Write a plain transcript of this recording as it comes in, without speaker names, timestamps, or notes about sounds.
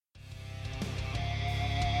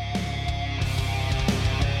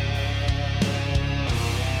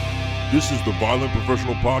This is the Violent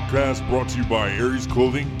Professional Podcast brought to you by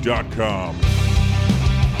AriesClothing.com.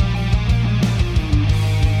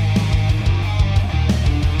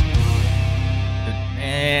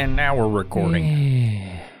 And now we're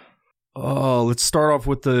recording. Oh, let's start off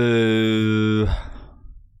with the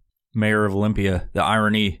mayor of Olympia, the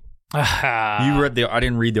irony. You read the... I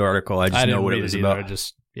didn't read the article. I just know what it was about.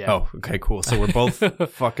 Yeah. Oh, okay, cool. So we're both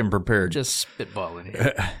fucking prepared. Just spitballing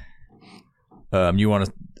here. You want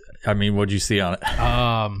to... I mean, what'd you see on it?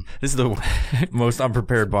 This is the most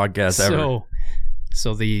unprepared podcast ever.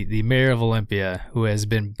 So the mayor of Olympia, who has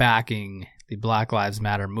been backing the Black Lives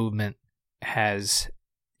Matter movement, has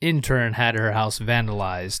in turn had her house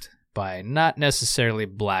vandalized by not necessarily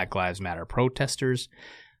Black Lives Matter protesters,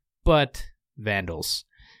 but vandals.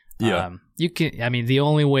 Yeah. The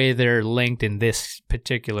only way they're linked in this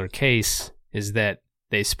particular case is that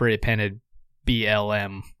they spray painted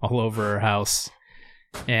BLM all over her house.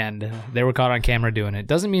 And they were caught on camera doing it.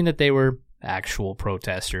 Doesn't mean that they were actual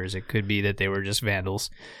protesters. It could be that they were just vandals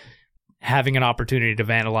having an opportunity to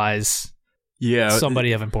vandalize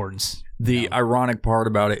somebody of importance. The ironic part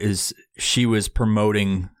about it is she was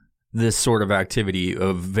promoting this sort of activity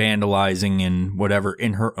of vandalizing and whatever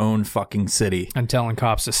in her own fucking city. And telling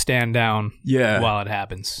cops to stand down while it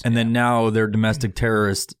happens. And then now they're domestic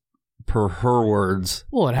terrorists per her words.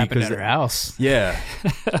 Well, it happened at her house. Yeah.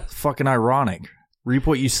 Fucking ironic. Reap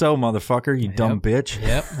what you sow, motherfucker, you dumb bitch.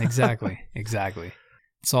 Yep, exactly.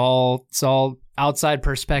 It's all outside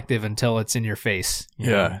perspective until it's in your face.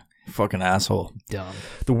 You know? Fucking asshole. Dumb.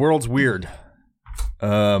 The world's weird.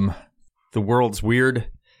 The world's weird.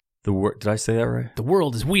 Did I say that right? The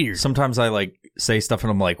world is weird. Sometimes I say stuff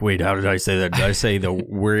and I'm like, wait, how did I say that? Did I say the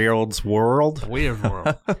world's world? The weird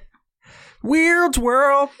world. Weird's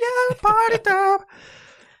world. Yeah, party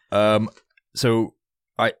time. So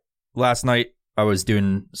last night I was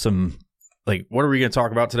doing some what are we going to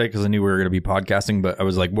talk about today? Because I knew we were going to be podcasting, but I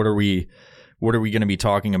was like, what are we going to be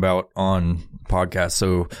talking about on podcast?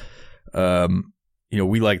 So,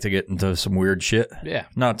 we like to get into some weird shit. Yeah,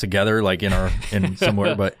 not together, in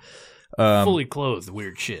somewhere, but fully clothed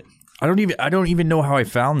weird shit. I don't even know how I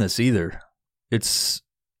found this either. It's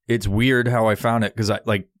weird how I found it because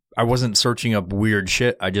I wasn't searching up weird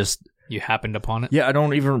shit. You happened upon it. Yeah, I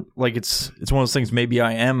don't even it's one of those things. Maybe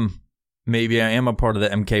I am a part of the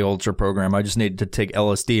MK Ultra program. I just need to take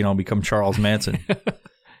LSD and I'll become Charles Manson. Did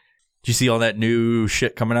you see all that new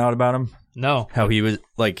shit coming out about him? No. How he was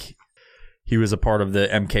he was a part of the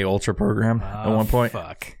MK Ultra program at one point.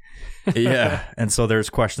 Fuck. Yeah, and so there's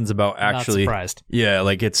questions about actually. Not surprised. Yeah,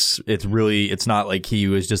 it's not like he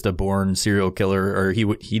was just a born serial killer or he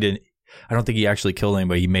didn't. I don't think he actually killed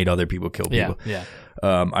anybody. He made other people kill people. Yeah.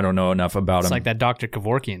 I don't know enough about him. It's like that Dr.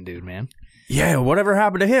 Kevorkian dude, man. Yeah, whatever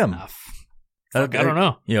happened to him? I don't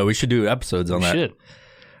know. We should do episodes on that. We should.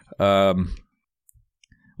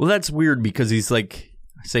 Well, that's weird because he's I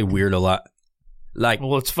say weird a lot.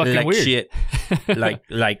 It's fucking weird. Shit.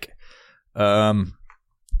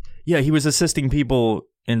 He was assisting people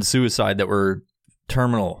in suicide that were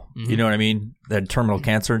terminal. Mm-hmm. You know what I mean? That had terminal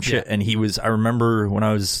cancer and shit. Yeah. And I remember when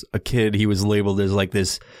I was a kid, he was labeled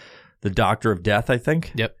as the doctor of death, I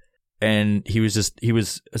think. Yep. And he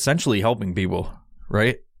was essentially helping people,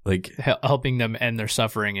 right? Helping them end their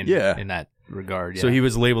suffering in that regard. Yeah. So he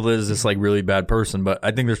was labeled as this really bad person, but I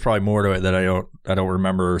think there's probably more to it that I don't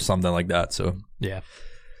remember or something like that. So yeah,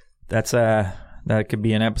 that's that could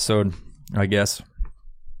be an episode, I guess.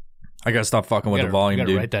 I gotta stop fucking with the volume,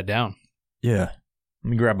 dude. Write that down. Yeah, let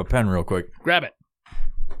me grab a pen real quick. Grab it.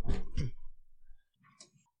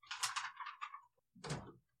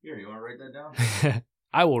 Here, you want to write that down?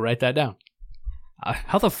 I will write that down.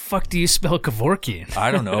 How the fuck do you spell Kevorkian?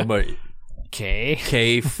 I don't know, but K.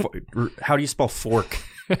 How do you spell fork?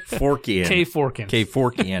 Forkian. K-Forkin.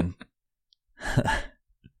 K-Forkian.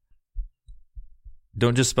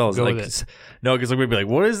 Don't just spell it no, because I'm gonna be like,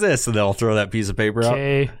 what is this? And they'll throw that piece of paper out.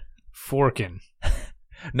 K-Forkin.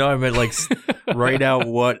 No, I meant write out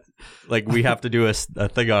what we have to do a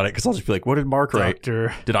thing on it because I'll just be like, what did Mark write?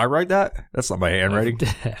 Did I write that? That's not my handwriting.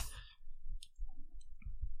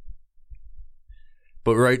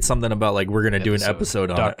 But write something about we're gonna do an episode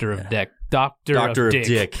on Doctor of Dick. Doctor of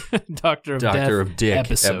Dick. Doctor of Dick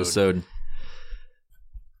episode.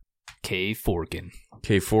 K-Forkin.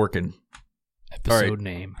 K-Forkin. Episode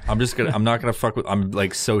name. I'm not gonna fuck with. I'm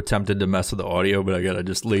so tempted to mess with the audio, but I gotta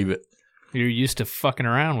just leave it. You're used to fucking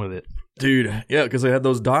around with it, dude. Yeah, because I had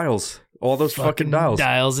those dials, all those fucking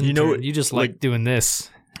dials, and you just like doing this.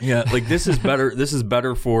 Yeah, this is better. This is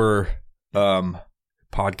better for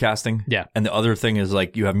podcasting. Yeah. And the other thing is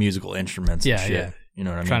you have musical instruments and shit. Yeah. You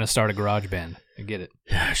know what I mean? Trying to start a garage band. I get it.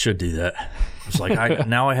 Yeah, I should do that. It's like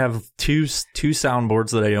now I have two soundboards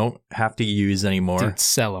that I don't have to use anymore. Dude,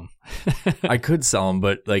 sell them. I could sell them,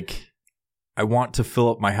 but like I want to fill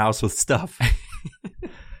up my house with stuff.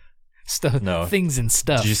 No. Things and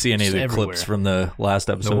stuff. Did you see any of the clips from the last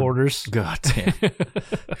episode? The orders. God damn.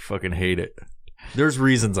 I fucking hate it. There's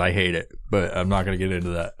reasons I hate it, but I'm not going to get into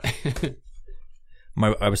that.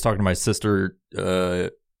 I was talking to my sister, I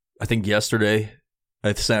think yesterday.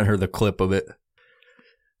 I sent her the clip of it.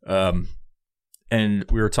 And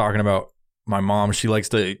we were talking about my mom.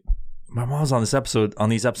 My mom's on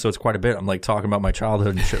these episodes quite a bit. I'm like talking about my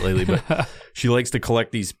childhood and shit lately, but she likes to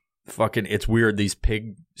collect these it's weird, these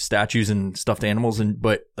pig statues and stuffed animals.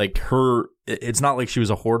 But like it's not like she was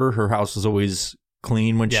a hoarder. Her house was always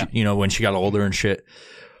clean when when she got older and shit.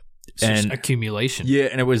 It's just accumulation. Yeah.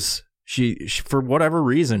 And it was, she for whatever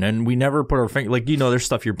reason, and we never put our finger, like, there's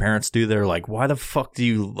stuff your parents do. They're like, why the fuck do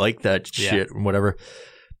you like that shit and whatever.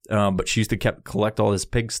 But she used to collect all this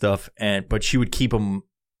pig stuff, but she would keep them.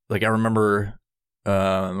 Like I remember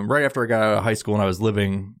right after I got out of high school and I was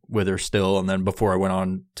living with her still, and then before I went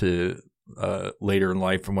on to later in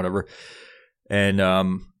life and whatever, and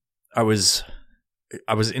I was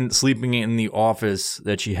sleeping in the office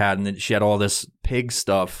that she had, and then she had all this pig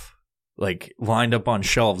stuff like lined up on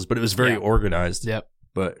shelves, but it was very organized. Yep.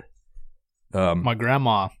 But my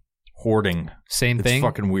grandma hoarding, same thing. It's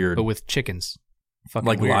fucking weird, but with chickens. Fucking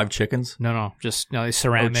like weird. Live chickens? No, just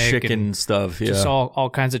ceramic chicken and stuff. Yeah, just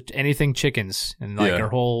all kinds of anything chickens, and like her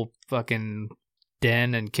whole fucking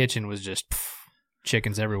den and kitchen was just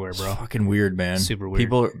chickens everywhere, bro. It's fucking weird, man. Super weird.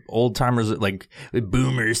 People, old timers, like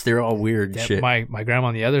boomers, they're all weird shit. My grandma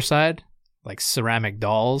on the other side, like ceramic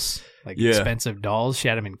dolls, like expensive dolls. She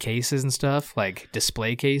had them in cases and stuff, like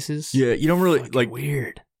display cases. Yeah, you don't really fucking like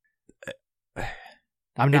weird.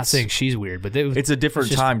 I'm not saying she's weird, but it's a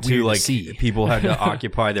different time too. Like people had to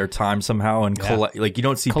occupy their time somehow and collect. Like you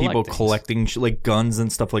don't see people collecting like guns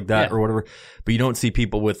and stuff like that or whatever. But you don't see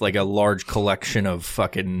people with like a large collection of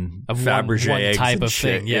fucking Fabergé one eggs type and of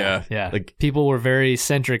shit. thing. Yeah. Like people were very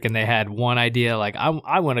centric and they had one idea. Like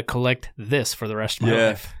I want to collect this for the rest of my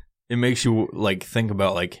life. It makes you like think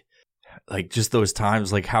about like just those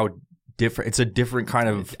times, like how different. It's a different kind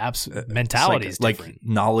of mentality. Is like different.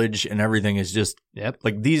 knowledge and everything is just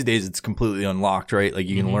like these days it's completely unlocked, right? Like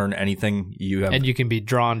you can learn anything you have, and you can be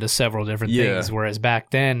drawn to several different things. Whereas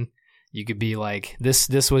back then you could be like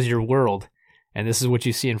this was your world, and this is what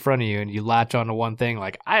you see in front of you, and you latch onto one thing.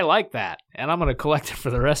 Like I like that, and I'm gonna collect it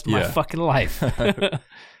for the rest of my fucking life.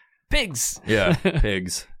 Pigs. Yeah,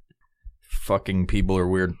 pigs. Fucking people are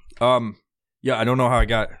weird. Yeah, I don't know how I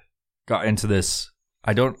got into this.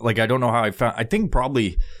 I don't know how I found. I think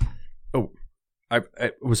probably.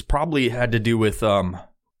 It was probably had to do with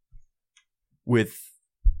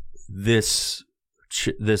this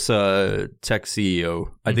tech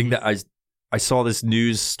CEO. I think that I saw this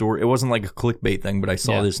news story. It wasn't like a clickbait thing, but I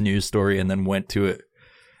saw this news story and then went to it,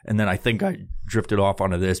 and then I think I drifted off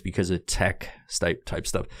onto this because of tech type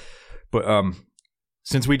stuff. But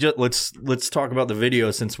since we just let's talk about the video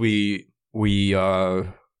since we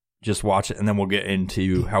just watch it, and then we'll get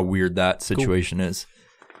into how weird that situation is.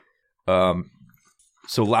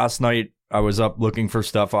 So last night I was up looking for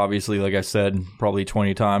stuff, obviously, like I said, probably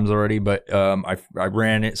 20 times already, but I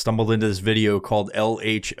stumbled into this video called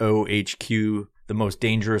LHOHQ, the most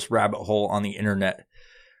dangerous rabbit hole on the internet.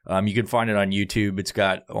 You can find it on YouTube. It's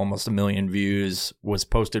got almost 1 million views, was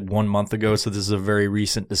posted 1 month ago, so this is a very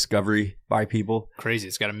recent discovery by people. Crazy.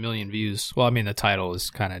 It's got 1 million views. Well, I mean, the title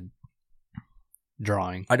is kind of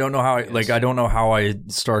drawing. I don't know how I don't know how I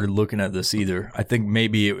started looking at this either. I think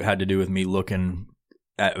maybe it had to do with me looking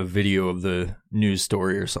at a video of the news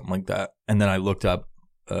story or something like that, and then I looked up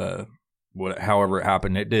however it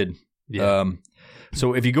happened. It did. Yeah.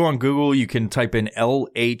 So if you go on Google, you can type in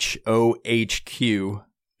LHOHQ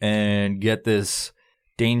and get this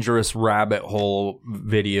dangerous rabbit hole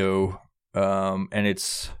video,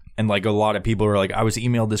 and like a lot of people are like, I was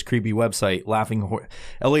emailed this creepy website,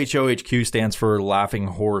 LHOHQ stands for Laughing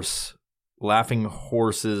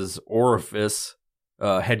Horse's Orifice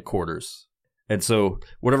headquarters. And so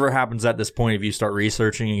whatever happens at this point, if you start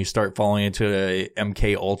researching and you start falling into a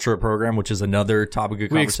MK Ultra program, which is another topic of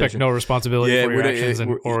conversation. We expect no responsibility for your actions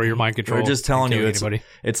or your mind control. We're just telling you,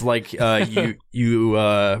 it's like you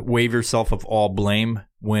waive yourself of all blame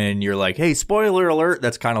when you're like, hey, spoiler alert.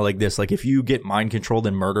 That's kind of like this. Like if you get mind controlled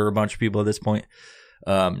and murder a bunch of people at this point,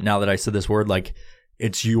 now that I said this word, like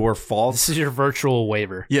it's your fault. This is your virtual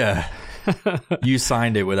waiver. Yeah. You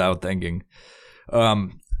signed it without thinking.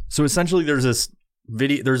 So essentially there's this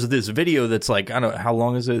video. There's this video that's like, I don't know, how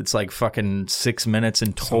long is it? It's like fucking 6 minutes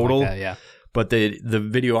in total. Something like that, yeah. But the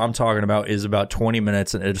video I'm talking about is about 20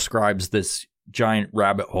 minutes, and it describes this giant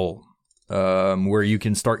rabbit hole where you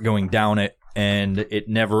can start going down it, and it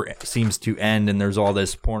never seems to end. And there's all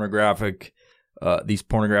this these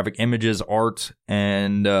pornographic images, art,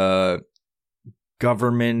 and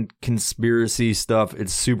government conspiracy stuff.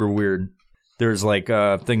 It's super weird. There's like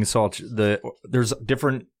things there's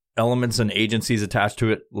different elements and agencies attached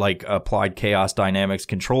to it, like Applied Chaos Dynamics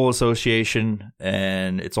Control Association,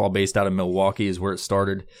 and it's all based out of Milwaukee is where it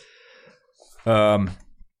started. I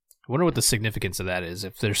wonder what the significance of that is,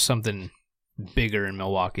 if there's something bigger in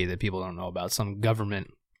Milwaukee that people don't know about, some government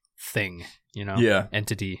thing,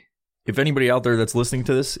 entity. If anybody out there that's listening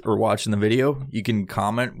to this or watching the video, you can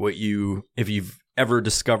comment if you've ever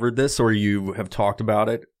discovered this or you have talked about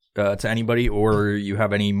it to anybody, or you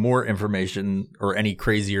have any more information or any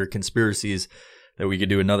crazier conspiracies that we could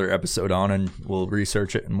do another episode on, and we'll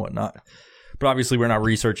research it and whatnot. But obviously we're not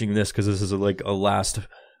researching this because this is like a last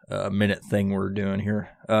minute thing we're doing here.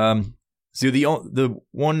 So the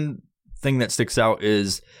one thing that sticks out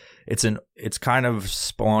is it's kind of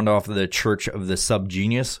spawned off of the Church of the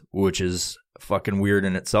Subgenius, which is fucking weird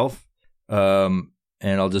in itself.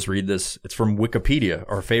 And I'll just read this. It's from Wikipedia,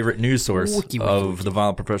 our favorite news source of the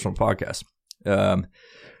Violent Professional Podcast.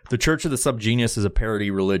 The Church of the Subgenius is a parody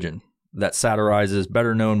religion that satirizes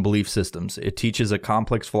better-known belief systems. It teaches a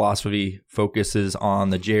complex philosophy, focuses on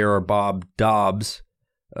the J.R. Bob Dobbs,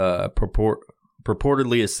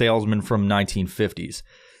 purportedly a salesman from 1950s.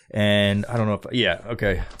 And I don't know if... Yeah,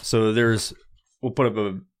 okay. So we'll put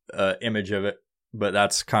up a image of it, but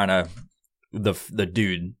that's kind of the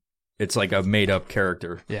dude. It's like a made-up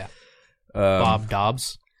character. Yeah. Bob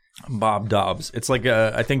Dobbs. Bob Dobbs. It's like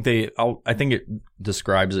I think it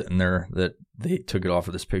describes it in there that they took it off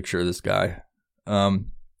of this picture of this guy.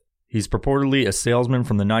 He's purportedly a salesman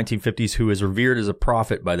from the 1950s who is revered as a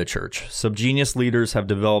prophet by the church. Subgenius leaders have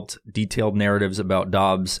developed detailed narratives about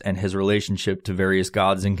Dobbs and his relationship to various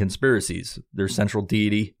gods and conspiracies. Their central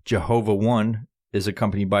deity, Jehovah One, is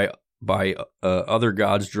accompanied by other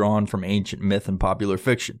gods drawn from ancient myth and popular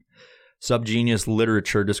fiction. Subgenius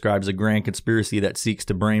literature describes a grand conspiracy that seeks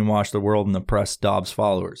to brainwash the world and oppress Dobbs'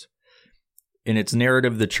 followers. In its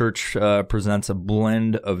narrative, the church presents a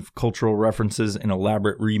blend of cultural references and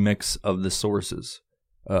elaborate remix of the sources.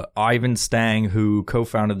 Ivan Stang, who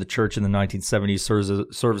co-founded the church in the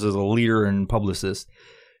 1970s, serves as a leader and publicist.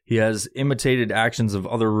 He has imitated actions of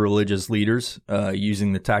other religious leaders,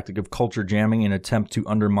 using the tactic of culture jamming in an attempt to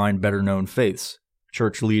undermine better-known faiths.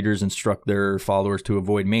 Church leaders instruct their followers to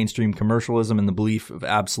avoid mainstream commercialism and the belief of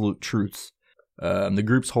absolute truths. The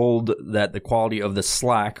groups hold that the quality of the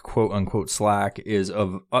slack, quote-unquote slack, is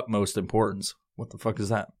of utmost importance. What the fuck is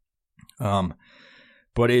that?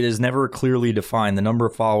 But it is never clearly defined. The number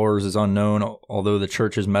of followers is unknown, although the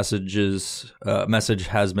church's message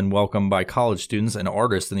has been welcomed by college students and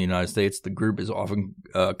artists in the United States. The group is often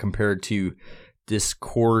compared to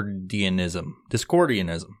Discordianism.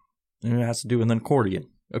 It has to do with an accordion.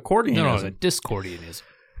 Accordianism. No, Discordianism.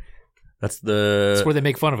 That's where they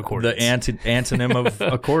make fun of accordions. The antonym of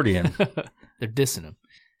accordion. They're dissing them.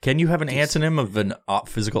 Can you have an antonym of an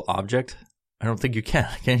physical object? I don't think you can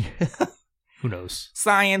you? Who knows?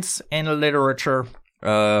 Science and literature.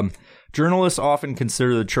 Journalists often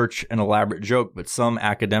consider the church an elaborate joke, but some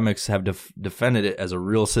academics have defended it as a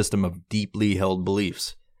real system of deeply held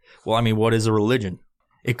beliefs. Well, I mean, what is a religion?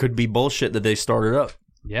 It could be bullshit that they started up.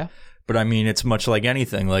 Yeah. But I mean, it's much like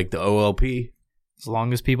anything, like the OLP. As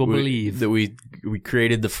long as people believe that we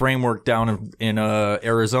created the framework down in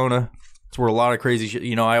Arizona. It's where a lot of crazy shit.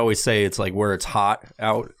 You know, I always say it's like where it's hot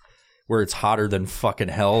out, where it's hotter than fucking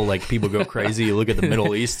hell. Like people go crazy. You look at the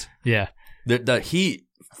Middle East. Yeah, the heat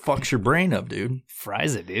fucks your brain up, dude.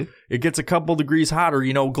 Fries it, dude. It gets a couple degrees hotter.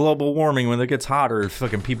 You know, global warming. When it gets hotter,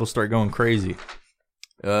 fucking people start going crazy.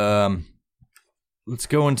 Let's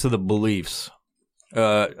go into the beliefs.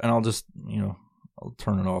 And I'll just, I'll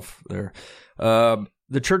turn it off there.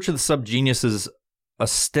 The Church of the Subgenius is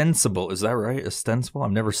ostensible. Is that right? Ostensible?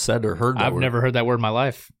 I've never said or heard that word. I've never heard that word in my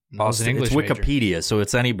life. It's Wikipedia, so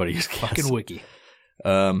it's anybody's guess. Fucking wiki.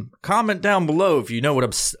 Comment down below if you know what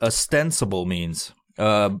ostensible means.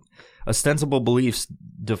 Ostensible beliefs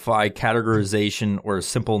defy categorization or a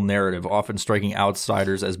simple narrative, often striking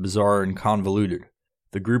outsiders as bizarre and convoluted.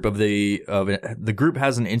 The group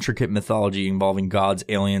has an intricate mythology involving gods,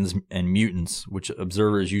 aliens, and mutants, which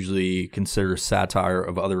observers usually consider satire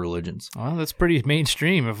of other religions. Well, that's pretty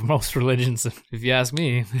mainstream of most religions, if you ask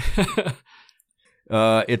me.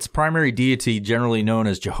 Its primary deity, generally known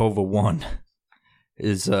as Jehovah One,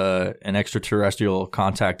 is an extraterrestrial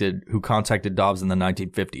who contacted Dobbs in the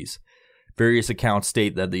 1950s. Various accounts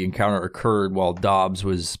state that the encounter occurred while Dobbs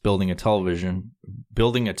was building a television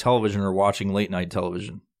or watching late night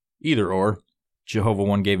television. Either or, Jehovah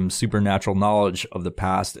One gave him supernatural knowledge of the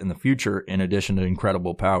past and the future in addition to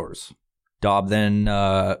incredible powers. Dobb then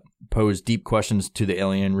posed deep questions to the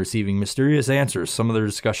alien, receiving mysterious answers. Some of their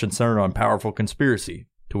discussion centered on powerful conspiracy,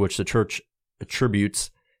 to which the church attributes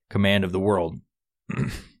command of the world.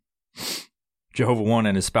 Jehovah One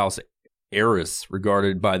and his spouse Eris,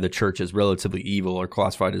 regarded by the church as relatively evil, are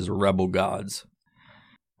classified as rebel gods.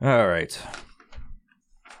 All right.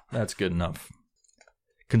 That's good enough.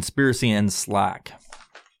 Conspiracy and Slack.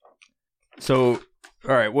 So,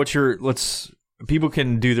 all right, people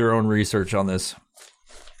can do their own research on this.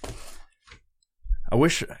 I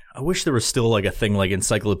wish there was still like a thing like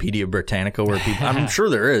Encyclopedia Britannica where people, I'm sure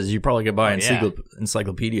there is. You probably could buy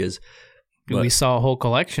encyclopedias. We saw a whole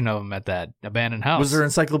collection of them at that abandoned house. Was there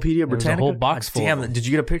Encyclopedia Britannica? There was a whole box full. Damn, did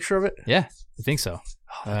you get a picture of it? Yeah, I think so.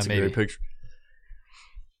 That's maybe. a great picture.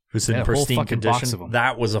 It was in pristine condition.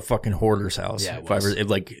 That was a fucking hoarder's house. Yeah, it was.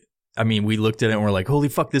 We looked at it and we're like, holy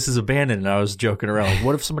fuck, this is abandoned. And I was joking around. Like,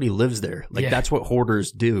 what if somebody lives there? Like, that's what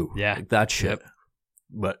hoarders do. Yeah. Like, that shit. Yep.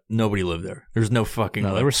 But nobody lived there. There's no fucking...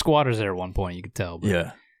 No, there were squatters there at one point, you could tell. But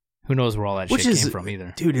yeah. Who knows where all that shit came from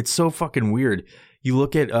either. Dude, it's so fucking weird. You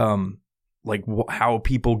look at, how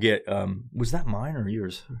people get... was that mine or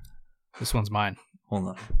yours? This one's mine. Hold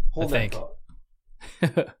on. I think.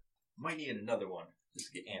 Might need another one.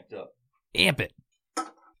 Just get amped up. Amp it.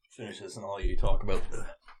 Finish this and I'll let you talk about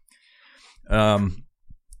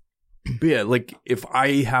but yeah, like if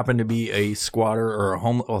I happen to be a squatter or a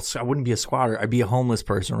I wouldn't be a squatter. I'd be a homeless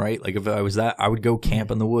person, right? Like if I was that, I would go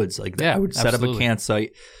camp in the woods. Like that. I would set up a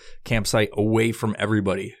campsite away from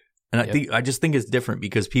everybody. And I just think it's different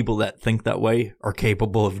because people that think that way are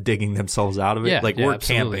capable of digging themselves out of it. Yeah, we're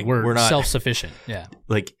absolutely. camping. We're not self-sufficient. Yeah.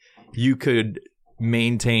 Like you could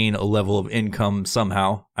maintain a level of income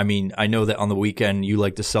somehow. I mean, I know that on the weekend you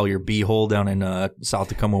like to sell your bee-hole down in South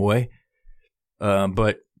Tacoma Way.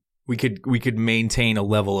 But we could maintain a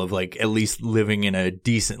level of like at least living in a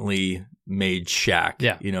decently made shack.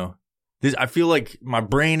 Yeah. You know, I feel like my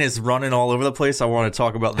brain is running all over the place. I want to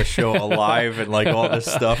talk about the show Alive and like all this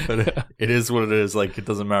stuff. And it is what it is. Like, it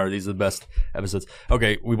doesn't matter. These are the best episodes.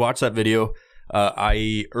 Okay. We watched that video.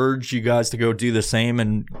 I urge you guys to go do the same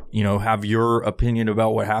and, you know, have your opinion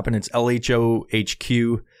about what happened. It's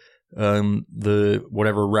LHOHQ, the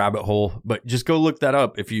whatever rabbit hole, but just go look that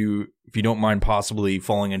up if you don't mind possibly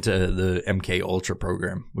falling into the MK Ultra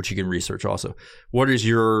program, which you can research also. What is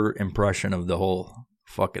your impression of the whole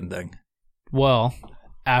fucking thing? Well,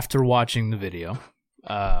 after watching the video,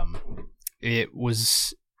 it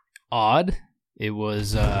was odd. It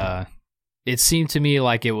was, it seemed to me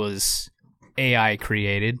like it was AI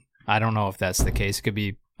created. I don't know if that's the case. It could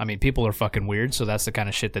be, I mean, people are fucking weird, so that's the kind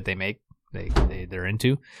of shit that they make, they're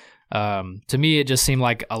into. To me, it just seemed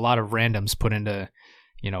like a lot of randoms put into,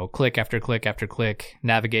 you know, click after click after click,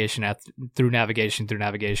 navigation through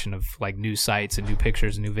navigation of like new sites and new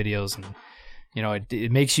pictures and new videos, and you know,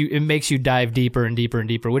 it makes you dive deeper and deeper and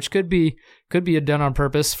deeper, which could be done on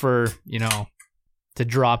purpose for, you know, to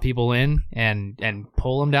draw people in and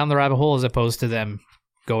pull them down the rabbit hole as opposed to them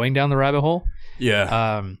going down the rabbit hole.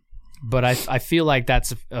 Yeah. But I feel like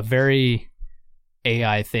that's a very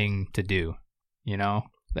AI thing to do, you know,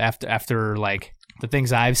 after like the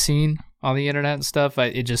things I've seen on the internet and stuff,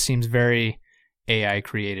 it just seems very AI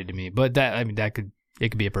created to me. But it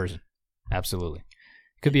could be a person. Absolutely.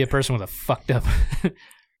 It could be a person with a fucked up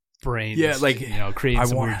brain. Yeah, like, you know, creating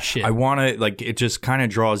some weird shit. I want to, like, it just kind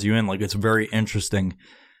of draws you in. Like, it's very interesting.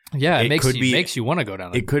 Yeah, it makes you want to go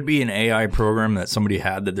down there. It could be an AI program that somebody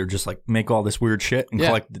had that they're just like, make all this weird shit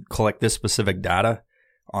and collect this specific data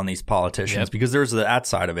on these politicians. Yep. Because there's that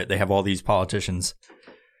side of it. They have all these politicians'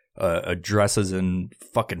 addresses and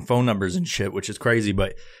fucking phone numbers and shit, which is crazy,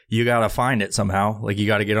 but you gotta find it somehow. Like, you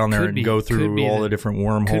gotta get on there and go through all the different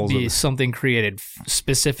wormholes. Could be something created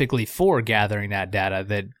specifically for gathering that data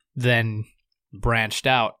that then branched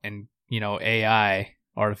out, and, you know, AI,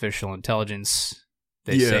 artificial intelligence,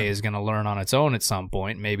 they say is going to learn on its own at some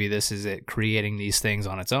point. Maybe this is it creating these things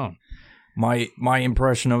on its own. My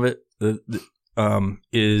impression of it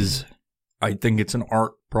is I think it's an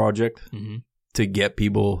art project to get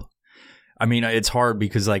people. I mean, it's hard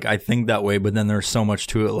because, like, I think that way, but then there's so much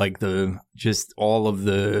to it, like just all of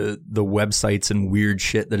the websites and weird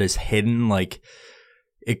shit that is hidden. Like,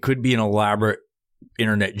 it could be an elaborate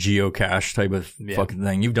internet geocache type of fucking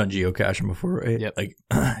thing. You've done geocaching before, right? Yep. Like,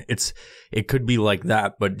 it could be like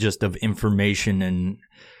that, but just of information. And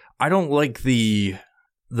I don't like the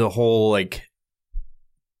the whole like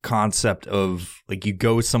concept of like you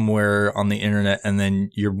go somewhere on the internet and then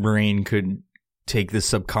your brain could take this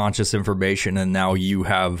subconscious information and now you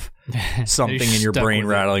have something in your brain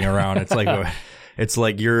rattling around. It's like it's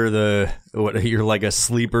like you're like a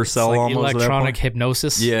sleeper cell, like almost electronic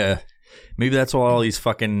hypnosis. Yeah, maybe that's what all these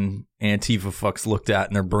fucking Antifa fucks looked at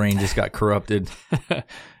and their brain just got corrupted.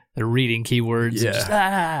 They're reading keywords. Yeah. And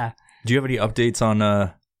just, Do you have any updates on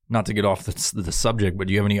not to get off the subject, but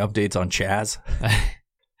do you have any updates on Chaz?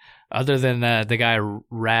 Other than the guy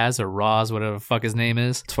Raz or Roz, whatever the fuck his name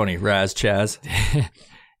is. It's funny, Raz Chaz.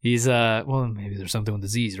 He's well, maybe there's something with the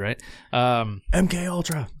Z's, right? MK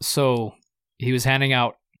Ultra. So he was handing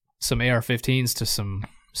out some AR-15s to some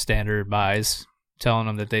standard buys, telling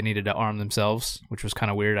them that they needed to arm themselves, which was kind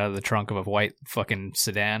of weird out of the trunk of a white fucking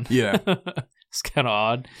sedan. Yeah. It's kind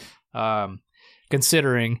of odd.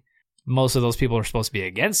 Considering most of those people are supposed to be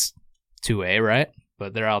against 2A, right?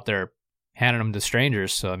 But they're out there handing them to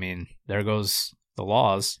strangers. So, I mean, there goes the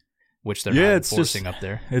laws, which they're not enforcing up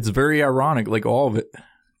there. It's very ironic, like all of it.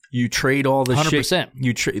 You trade all the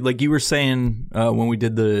 100%. shit. Like you were saying when we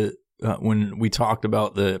did when we talked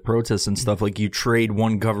about the protests and stuff, like you trade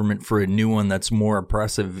one government for a new one that's more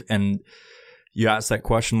oppressive. And you ask that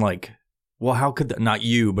question like, well, how could that, not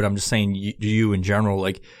you, but I'm just saying you in general,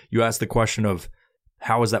 like you ask the question of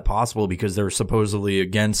how is that possible? Because they're supposedly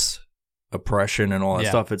against oppression and all that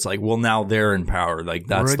stuff. It's like, well, now they're in power. Like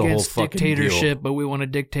that's the whole fucking dictatorship, deal. But we want to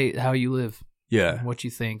dictate how you live. Yeah. What you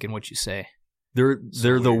think and what you say. They're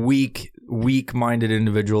the weak-minded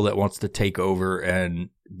individual that wants to take over and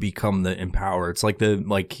become the empower. It's like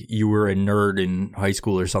you were a nerd in high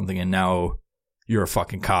school or something and now you're a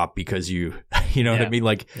fucking cop because you know what I mean?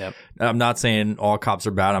 Like, I'm not saying all cops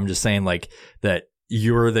are bad. I'm just saying like that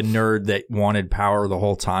you're the nerd that wanted power the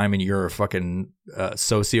whole time and you're a fucking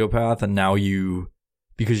sociopath. And now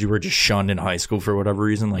because you were just shunned in high school for whatever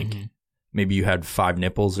reason, like maybe you had 5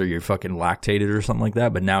 nipples or you're fucking lactated or something like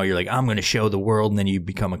that. But now you're like, I'm going to show the world. And then you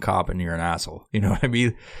become a cop and you're an asshole. You know what I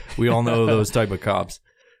mean? We all know those type of cops.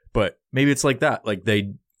 But maybe it's like that. Like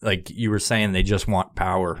like you were saying, they just want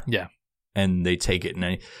power. Yeah. And they take it, and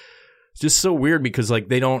it's just so weird because like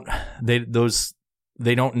they don't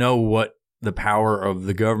know what the power of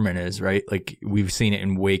the government is, right? Like we've seen it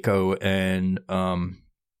in Waco and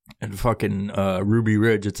fucking Ruby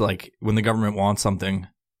Ridge. It's like when the government wants something,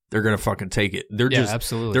 they're gonna fucking take it. They're just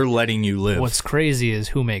absolutely. They're letting you live. What's crazy is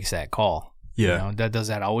who makes that call. Yeah, does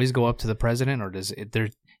that always go up to the president, or does it? There,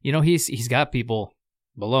 he's got people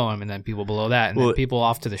below him, and then people below that, and then people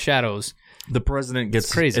off to the shadows. The president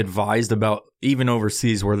gets advised about, even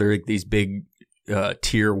overseas where there are like these big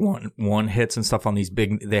tier one hits and stuff on these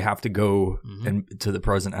big, they have to go and to the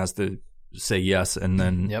president has to say yes, and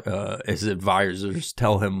then his advisors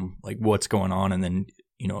tell him like what's going on, and then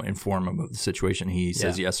inform him of the situation. He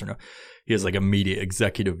says yes or no. He has like immediate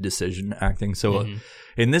executive decision acting. So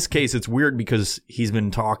in this case, it's weird because he's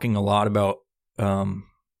been talking a lot about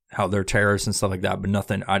how they're terrorists and stuff like that, but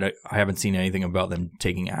nothing. I haven't seen anything about them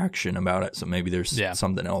taking action about it. So maybe there's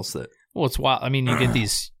something else that. Well, it's wild. I mean, you're going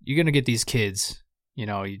to get these kids.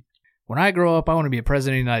 When I grow up, I want to be a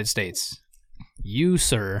president of the United States. You,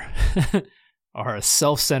 sir, are a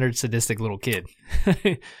self-centered, sadistic little kid.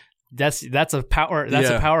 That's a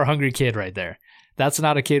power hungry kid right there. That's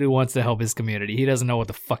not a kid who wants to help his community. He doesn't know what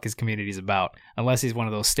the fuck his community's about unless he's one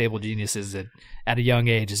of those stable geniuses that at a young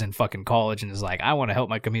age is in fucking college and is like, I want to help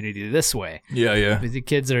my community this way. Yeah. But the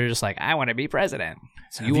kids that are just like, I want to be president.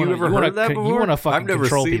 So Have you ever heard of that before? You want to fucking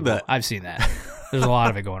control people. That. I've seen that. There's a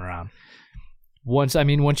lot of it going around. Once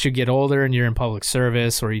you get older and you're in public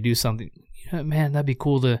service or you do something, man, that'd be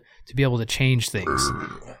cool to be able to change things.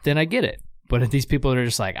 Then I get it. But if these people are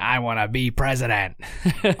just like, I want to be president.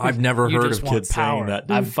 I've never heard of kids saying that.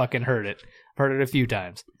 Dude. I've fucking heard it. Heard it a few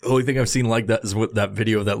times. The only thing I've seen like that is with that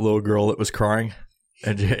video of that little girl that was crying.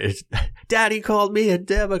 And Daddy called me a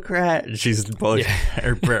Democrat. And she's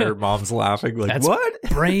her mom's laughing. Like, that's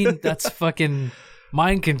what? That's fucking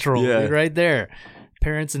mind control dude, right there.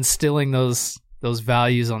 Parents instilling those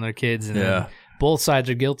values on their kids. And then both sides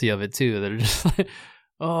are guilty of it too. They're just like,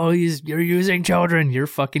 oh, you're using children. You're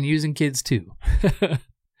fucking using kids too.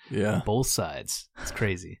 Yeah. Both sides. It's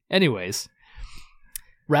crazy. Anyways,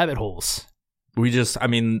 rabbit holes. We're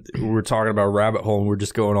talking about rabbit hole and we're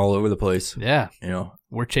just going all over the place. Yeah.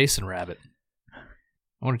 We're chasing rabbit.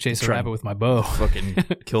 I want to chase a rabbit with my bow. Fucking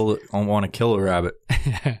I want to kill a rabbit.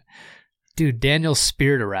 Dude, Daniel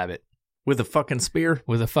speared a rabbit. With a fucking spear?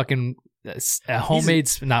 With a fucking a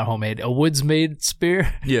woods-made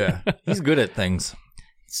spear. Yeah. He's good at things.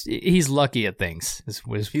 He's lucky at things.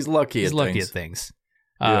 He's lucky at things.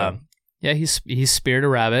 Yeah. Yeah, he speared a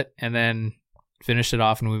rabbit and then finished it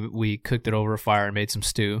off, and we cooked it over a fire and made some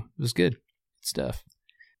stew. It was good stuff.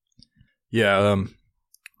 Yeah,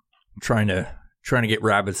 trying to get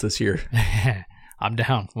rabbits this year. I'm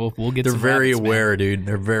down. We'll get. They're some very rabbits, aware, man. dude.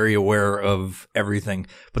 They're very aware of everything,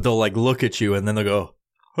 but they'll like look at you and then they'll go,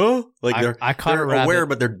 "Huh?" Like I caught they're a rabbit. aware,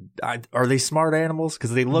 but are they smart animals?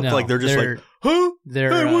 Because they look No, like they're just like, "Huh?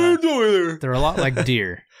 They're Hey, what are you doing there?" they're a lot like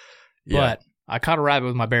deer. Yeah. But I caught a rabbit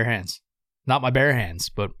with my bare hands. Not my bare hands,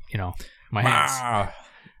 but my hands. Ah.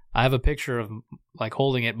 I have a picture of like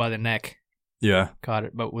holding it by the neck. Yeah, Caught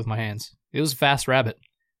it, but with my hands. It was a fast rabbit,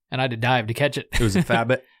 and I had to dive to catch it. it was a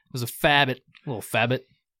fabbit. It was a fabbit, little fabbit.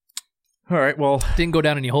 All right, well, Didn't go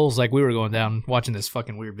down any holes like we were going down watching this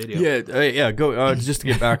fucking weird video. yeah. Go just to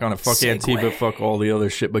get back on it. Fuck Segway. Antifa, fuck all the other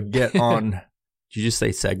shit. But get on. Did you just say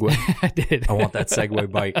Segway? I did. I want that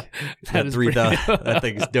Segway bike. That is pretty 3000. dope. That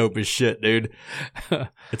thing's dope as shit, dude.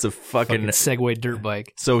 It's a fucking Segway dirt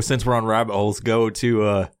bike. So since we're on rabbit holes, go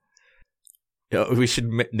to we should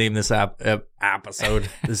name this episode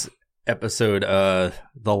this episode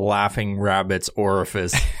the Laughing Rabbits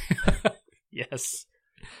Orifice. Yes.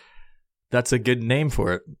 That's a good name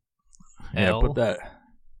for it. Yeah, put that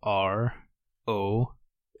ROHQ.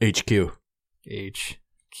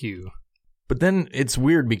 HQ. But then it's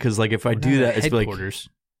weird because like if I do that, it's like headquarters.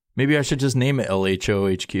 maybe I should just name it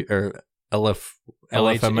LHOHQ or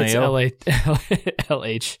LFMAO.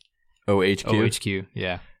 LH. OHQ. OHQ.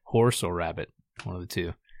 Yeah. Horse or rabbit. One of the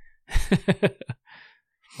two.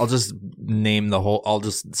 I'll just name the whole. I'll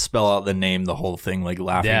just spell out the name, the whole thing, like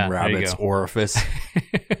Laughing Yeah, there you Rabbits go. Orifice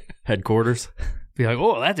Headquarters. Be like,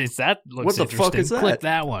 oh, that looks What the fuck interesting. is that? Click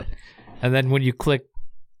that one. And then when you click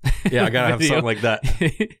Yeah, I gotta have video, something like that.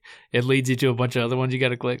 it leads you to a bunch of other ones you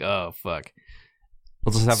gotta click. Oh, fuck.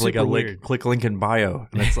 We'll just have like a Super link, weird. click link in bio,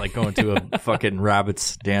 and it's like going to a fucking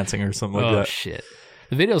rabbits dancing or something like Oh, that. shit.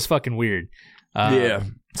 The video's fucking weird. Yeah.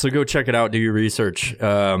 So go check it out. Do your research.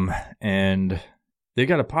 And they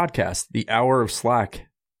got a podcast, The Hour of Slack.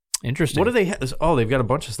 Interesting. What do they have? Oh, they've got a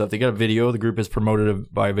bunch of stuff. They got a video. The group is promoted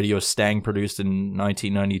by a video Stang produced in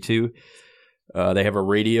 1992. They have a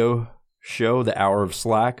radio show, The Hour of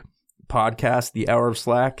Slack. Podcast, The Hour of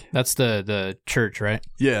Slack. That's the church, right?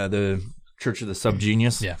 Yeah, the Church of the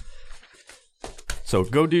Subgenius. Yeah. So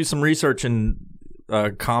go do some research and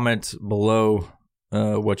comment below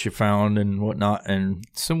what you found and whatnot. And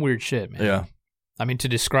Some weird shit, man. yeah, I mean, to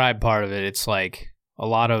describe part of it, it's like a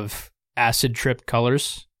lot of acid trip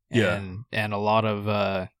colors. Yeah. And a lot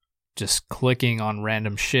of just clicking on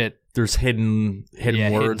random shit. there's hidden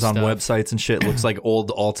hidden words on stuff. websites and shit. It looks like old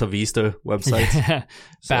Alta Vista websites.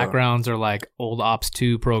 So, Backgrounds are like old Ops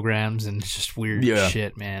 2 programs and it's just weird Yeah.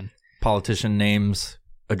 shit, man. politician names,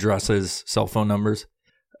 addresses, cell phone numbers.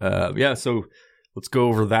 Yeah, so let's go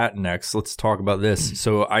over that next. Let's talk about this.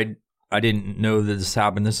 So I didn't know that this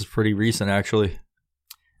happened. This is pretty recent, actually.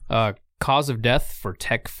 Cause of death for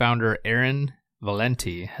tech founder Aaron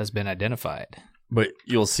Valenti has been identified. But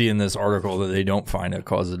you'll see in this article that they don't find a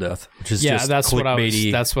cause of death, which is just that's what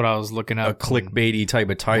clickbaity. I was looking a up. clickbaity type of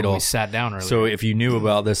when title. we sat down earlier. So if you knew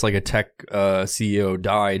about this, like a tech CEO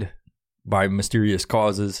died by mysterious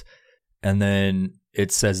causes, and then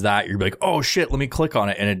it says that, you're like, oh shit, let me click on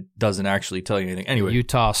it, and it doesn't actually tell you anything. Anyway,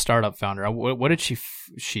 Utah startup founder. What did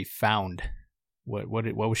she found? What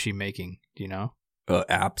was she making? Do you know?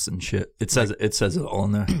 apps and shit. It says it all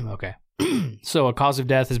in there. Okay. So a cause of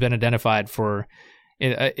death has been identified for,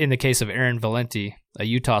 in the case of Aaron Valenti, a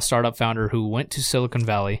Utah startup founder who went to Silicon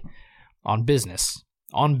Valley on business.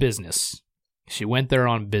 On business. She went there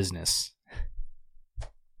on business.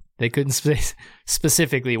 They couldn't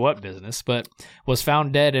specifically what business, but was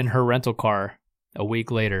found dead in her rental car a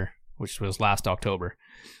week later, which was last October.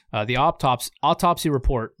 The autopsy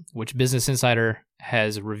report, which Business Insider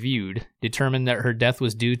has reviewed, determined that her death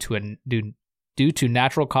was due to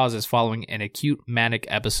natural causes following an acute manic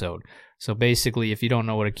episode. So basically, if you don't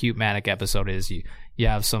know what acute manic episode is, you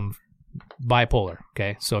have some bipolar,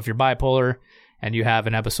 okay? So if you're bipolar and you have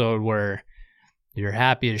an episode where you're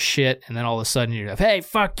happy as shit and then all of a sudden you're like, hey,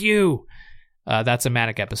 fuck you, that's a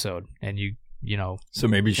manic episode. And you know, So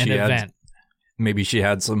maybe she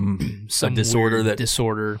had some disorder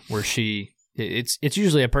disorder where it's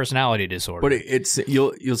usually a personality disorder. But it's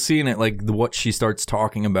you'll see in it like what she starts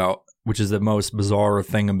talking about, which is the most bizarre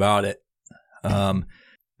thing about it.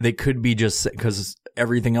 They could be just because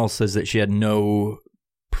everything else says that she had no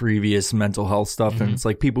previous mental health stuff, and it's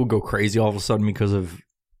like people go crazy all of a sudden because of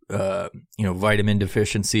vitamin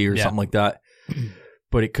deficiency or something like that.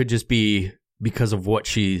 But it could just be because of what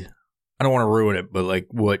she. I don't want to ruin it, but like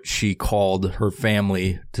what she called her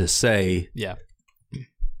family to say. Yeah.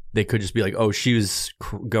 they could just be like, oh, she was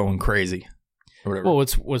going crazy or whatever. Well,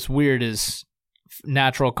 what's weird is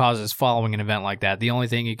natural causes following an event like that. The only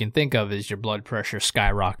thing you can think of is your blood pressure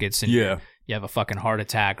skyrockets and you have a fucking heart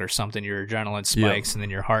attack or something. Your adrenaline spikes and then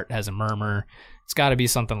your heart has a murmur. It's got to be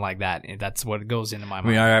something like that. That's what goes into my mind. I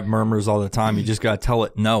mean, I have murmurs all the time. You just got to tell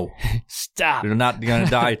it no. Stop. You're not going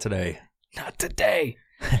to die today. Not today.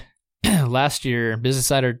 Last year,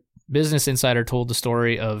 Business Insider told the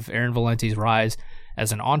story of Aaron Valenti's rise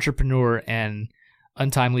as an entrepreneur and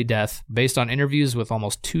untimely death based on interviews with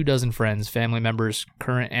almost 24 friends, family members,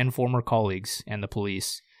 current and former colleagues, and the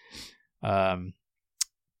police. You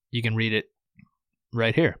can read it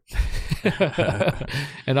right here.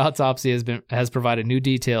 An autopsy has provided new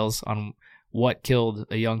details on what killed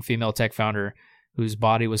a young female tech founder whose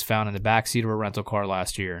body was found in the backseat of a rental car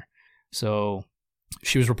last year. So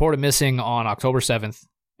she was reported missing on October 7th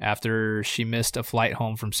after she missed a flight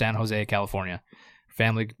home from San Jose, California. Her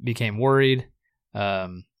family became worried.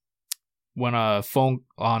 When a phone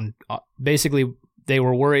on, basically they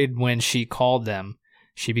were worried when she called them.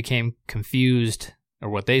 She became confused, or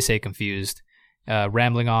what they say confused,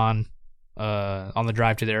 rambling on the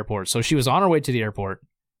drive to the airport. So she was on her way to the airport,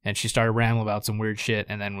 and she started rambling about some weird shit,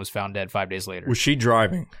 and then was found dead 5 days later. Was she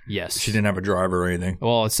driving? Yes. She didn't have a driver or anything?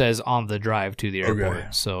 Well, it says on the drive to the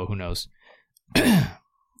airport, so who knows.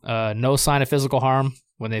 No sign of physical harm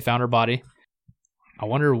when they found her body. I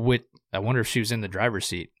wonder if she was in the driver's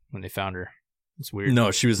seat when they found her. It's weird. No,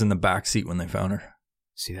 she was in the back seat when they found her.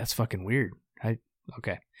 See, that's fucking weird.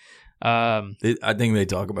 Okay. I think they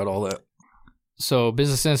talk about all that. So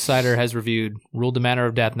Business Insider has ruled the manner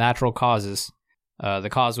of death natural causes. The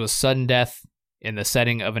cause was sudden death in the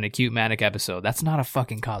setting of an acute manic episode. That's not a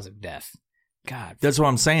fucking cause of death. God. That's what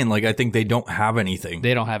I'm saying. Like, I think they don't have anything.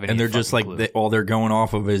 They don't have anything. And they're just like, all they're going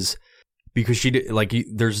off of is, because she did, like,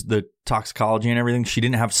 there's the toxicology and everything. She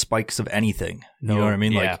didn't have spikes of anything. You know what I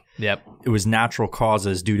mean? Yeah. Like, yep. It was natural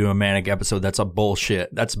causes due to a manic episode. That's a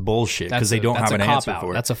bullshit. That's bullshit because they don't have an answer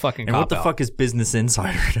for it. That's a fucking cop-out. And what the fuck is Business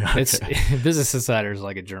Insider? It's Business Insider is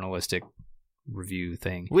like a journalistic review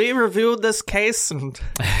thing. We reviewed this case, and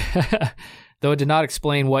though it did not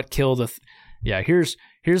explain what killed here's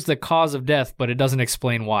the cause of death, but it doesn't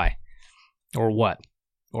explain why or what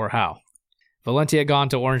or how. Valenti had gone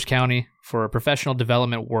to Orange County for a professional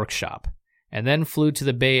development workshop and then flew to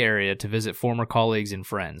the Bay Area to visit former colleagues and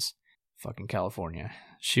friends. Fucking California.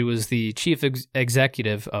 She was the chief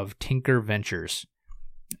executive of Tinker Ventures,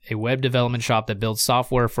 a web development shop that builds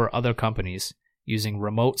software for other companies using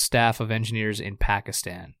remote staff of engineers in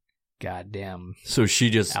Pakistan. Goddamn. So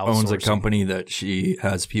she just owns a company that she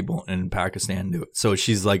has people in Pakistan do it. So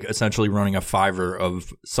she's like essentially running a Fiverr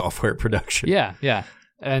of software production. Yeah, yeah.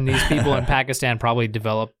 And these people in Pakistan probably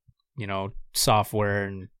develop, software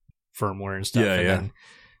and firmware and stuff. Yeah.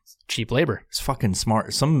 Cheap labor. It's fucking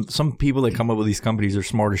smart. Some people that come up with these companies are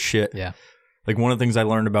smart as shit. Yeah. Like one of the things I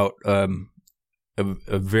learned about a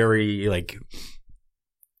very like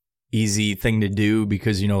easy thing to do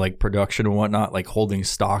because, like production and whatnot, like holding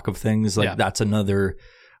stock of things, like that's another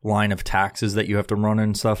line of taxes that you have to run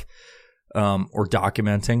and stuff, or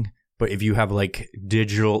documenting. But if you have like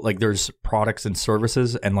digital, like there's products and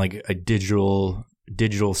services and like a digital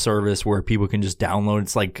service where people can just download,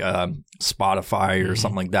 it's like Spotify or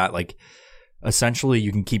something like that. Like essentially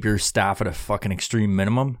you can keep your staff at a fucking extreme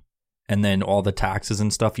minimum, and then all the taxes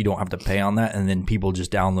and stuff you don't have to pay on that, and then people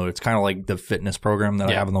just download. It's kind of like the fitness program that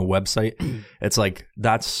I have on the website. It's like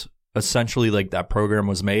that's essentially like that program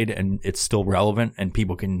was made and it's still relevant and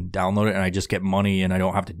people can download it, and I just get money and I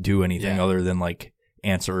don't have to do anything other than like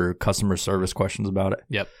answer customer service questions about it.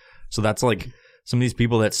 Yep. So that's like some of these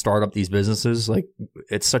people that start up these businesses, like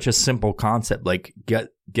it's such a simple concept. Like get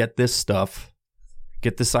this stuff,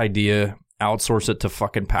 get this idea, outsource it to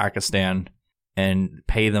fucking Pakistan and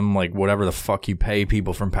pay them like whatever the fuck you pay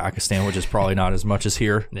people from Pakistan, which is probably not as much as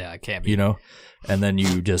here. Yeah, it can't be. And then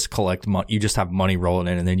you just collect money. You just have money rolling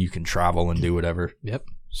in, and then you can travel and do whatever. Yep.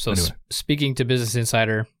 So speaking to Business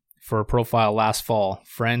Insider for a profile last fall,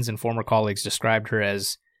 friends and former colleagues described her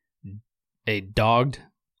as a dogged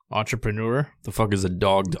entrepreneur. The fuck is a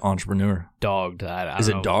dogged entrepreneur? Dogged. I don't know. Is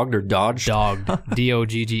it dogged or dodged? Dogged.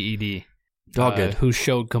 Dogged. Dogged. Who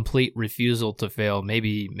showed complete refusal to fail.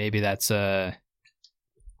 Maybe that's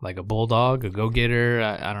like a bulldog, a go-getter.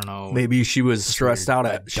 I don't know. Maybe she was stressed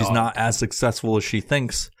out. She's not as successful as she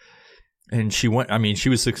thinks. And she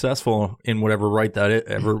was successful in whatever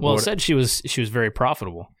Well, it said she was very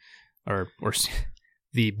profitable. Or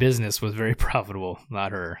the business was very profitable,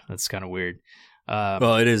 not her. That's kind of weird.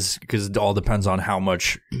 Well, it is because it all depends on how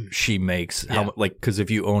much she makes. Because if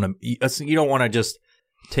you own you don't want to just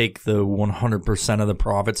take the 100% of the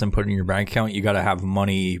profits and put it in your bank account. You got to have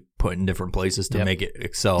money put in different places to make it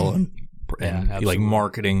excel and like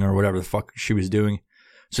marketing or whatever the fuck she was doing.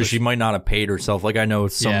 So she might not have paid herself. Like I know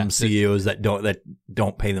some CEOs that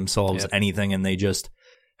don't pay themselves anything, and they just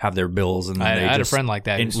have their bills, and then I had a friend like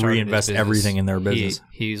that who reinvest everything in their business.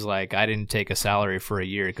 He's like, I didn't take a salary for a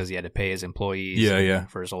year because he had to pay his employees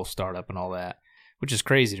for his whole startup and all that, which is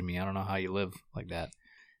crazy to me. I don't know how you live like that.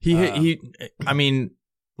 I mean,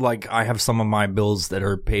 like I have some of my bills that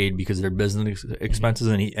are paid because they're business expenses,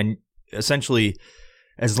 and essentially,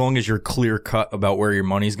 as long as you're clear cut about where your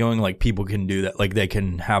money's going, like people can do that. Like they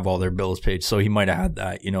can have all their bills paid. So he might have had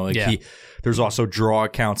that, like there's also draw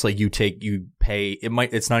accounts. Like you pay,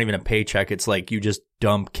 it's not even a paycheck. It's like you just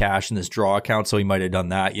dump cash in this draw account. So he might have done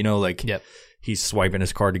that, he's swiping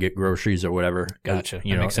his card to get groceries or whatever. Gotcha.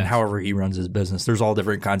 And however he runs his business, there's all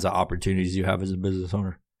different kinds of opportunities you have as a business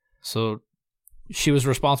owner. So she was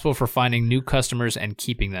responsible for finding new customers and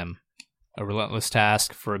keeping them. A relentless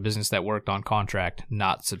task for a business that worked on contract,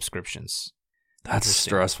 not subscriptions. That's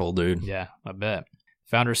stressful, dude. Yeah, I bet.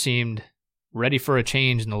 Founder seemed ready for a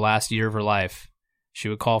change in the last year of her life. She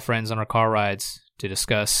would call friends on her car rides to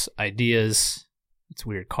discuss ideas. It's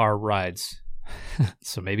weird, car rides.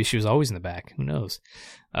 So maybe she was always in the back. Who knows?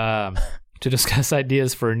 To discuss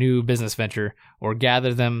ideas for a new business venture or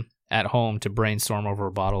gather them at home to brainstorm over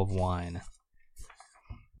a bottle of wine.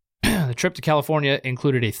 The trip to California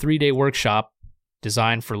included a 3-day workshop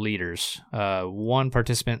designed for leaders. One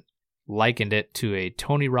participant likened it to a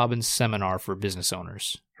Tony Robbins seminar for business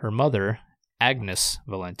owners. Her mother, Agnes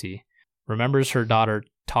Valenti, remembers her daughter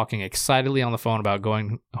talking excitedly on the phone about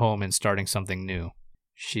going home and starting something new.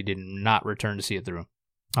 She did not return to see it through.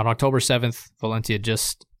 On October 7th, Valenti had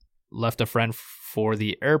just left a friend for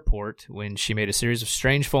the airport when she made a series of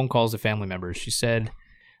strange phone calls to family members.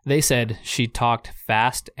 They said she talked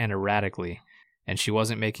fast and erratically, and she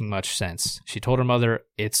wasn't making much sense. She told her mother,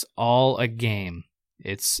 "It's all a game.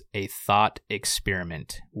 It's a thought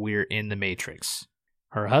experiment. We're in the Matrix."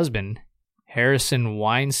 Her husband, Harrison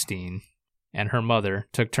Weinstein, and her mother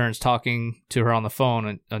took turns talking to her on the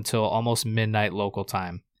phone until almost midnight local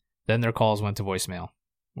time. Then their calls went to voicemail.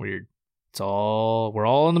 Weird. We're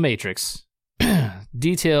all in the Matrix.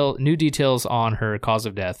 New details on her cause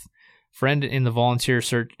of death. Friend in the volunteer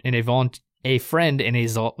search a friend in a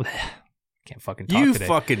can't fucking talk you today.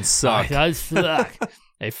 Fucking suck. I suck.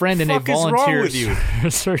 A friend in a volunteer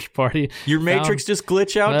search party. Your Matrix just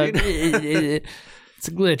glitch out, dude. It's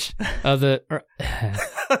a glitch.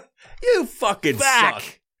 You fucking suck.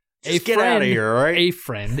 Just get out of here, all right? A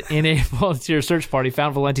friend in a volunteer search party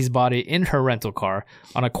found Valenti's body in her rental car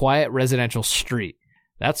on a quiet residential street.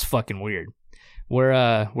 That's fucking weird.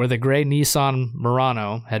 Where the gray Nissan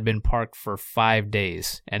Murano had been parked for 5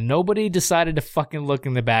 days, and nobody decided to fucking look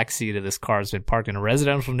in the back seat of this car. It's been parked in a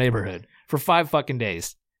residential neighborhood for 5 fucking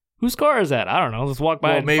days. Whose car is that? I don't know. Let's walk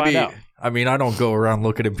by and find out. I mean, I don't go around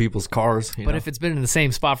looking at people's cars. But if it's been in the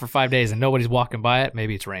same spot for 5 days and nobody's walking by it,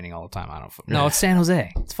 maybe it's raining all the time. I don't know. No, it's San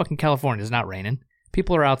Jose. It's fucking California. It's not raining.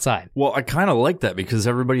 People are outside. Well, I kind of like that because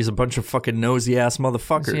everybody's a bunch of fucking nosy-ass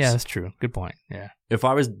motherfuckers. Yeah, that's true. Good point. Yeah. If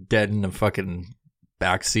I was dead in the fucking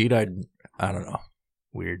backseat, I don't know.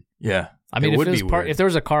 Weird. Yeah. I mean, if there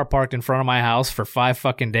was a car parked in front of my house for 5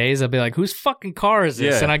 fucking days, I'd be like, whose fucking car is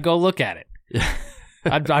this? Yeah. And I'd go look at it. Yeah.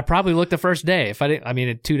 I'd probably look the first day. If I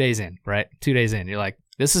didn't, 2 days in, right? 2 days in. You're like,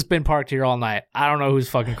 this has been parked here all night. I don't know whose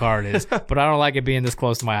fucking car it is, but I don't like it being this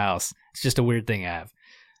close to my house. It's just a weird thing I have.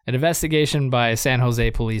 An investigation by San Jose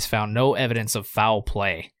police found no evidence of foul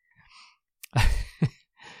play.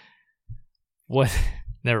 What?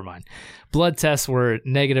 Never mind. Blood tests were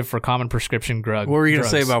negative for common prescription drugs. What were you going to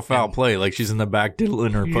say about foul play? Like she's in the back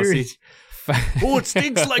diddling her pussy? Oh, it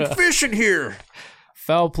stinks like fish in here.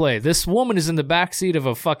 Foul play. This woman is in the backseat of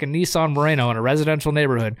a fucking Nissan Murano in a residential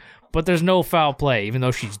neighborhood, but there's no foul play, even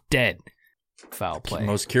though she's dead. Foul play. The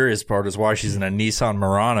most curious part is why she's in a Nissan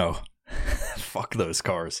Murano. Fuck those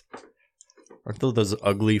cars. Aren't those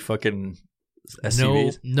ugly fucking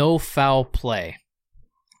SUVs? No foul play.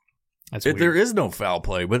 That's weird. There is no foul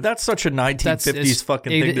play, but that's such a 1950s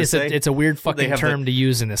fucking thing to say. It's a weird fucking term to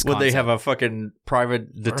use in this concept. Would they have a fucking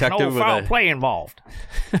private detective? There's no foul play involved.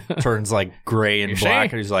 Turns like gray and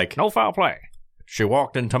black, and he's like, no foul play. She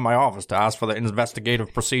walked into my office to ask for the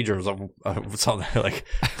investigative procedures of something like,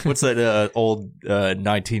 what's that old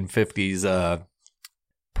 1950s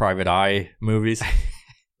private eye movies?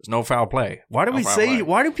 There's no foul play. Why do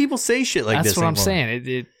Why do people say shit like this? That's what I'm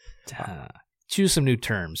saying. Choose some new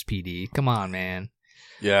terms, PD. Come on, man.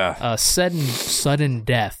 Yeah. Sudden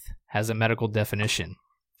death has a medical definition.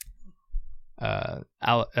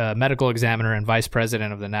 medical examiner and vice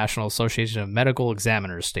president of the National Association of Medical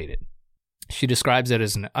Examiners, stated. She describes it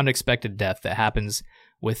as an unexpected death that happens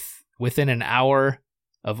within an hour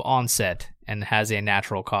of onset and has a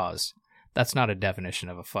natural cause. That's not a definition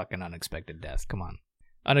of a fucking unexpected death. Come on.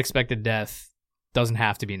 Unexpected death doesn't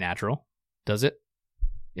have to be natural, does it?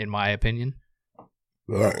 In my opinion.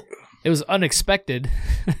 It was unexpected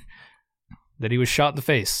that he was shot in the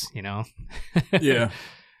face, you know? Yeah.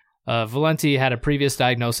 Valenti had a previous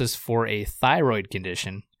diagnosis for a thyroid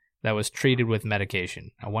condition that was treated with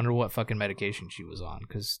medication. I wonder what fucking medication she was on,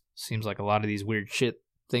 because it seems like a lot of these weird shit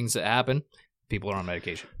things that happen, people are on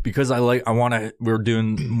medication. Because we're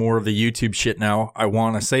doing more of the YouTube shit now. I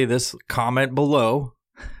want to say this, comment below.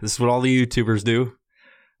 This is what all the YouTubers do.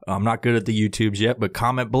 I'm not good at the YouTubes yet, but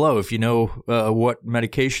comment below if you know what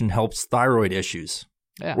medication helps thyroid issues.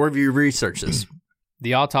 Yeah. Or have you researched this?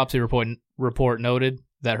 The autopsy report noted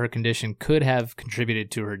that her condition could have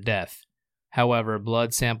contributed to her death. However,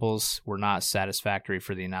 blood samples were not satisfactory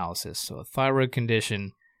for the analysis. So a thyroid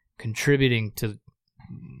condition contributing to...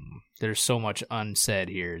 There's so much unsaid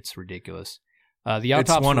here. It's ridiculous. The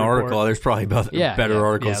autopsy it's one report, article. There's probably better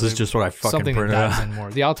articles. It's just what I fucking printed out. In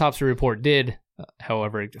more. The autopsy report did,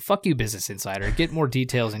 however... Fuck you, Business Insider. Get more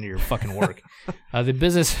details into your fucking work.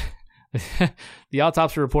 The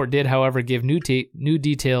autopsy report did, however, give new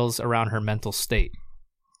details around her mental state.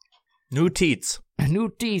 New teats.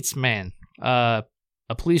 New teats, man. A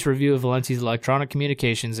police review of Valenti's electronic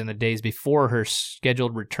communications in the days before her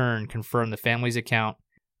scheduled return confirmed the family's account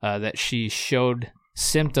that she showed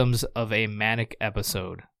symptoms of a manic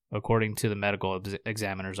episode, according to the medical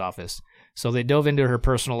examiner's office. So they dove into her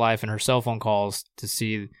personal life and her cell phone calls to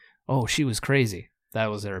see, oh, she was crazy. That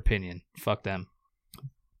was their opinion. Fuck them.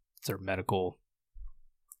 It's their medical...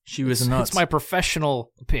 She was nuts. It's my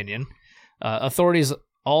professional opinion. Authorities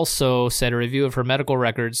also said a review of her medical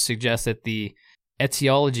records suggests that the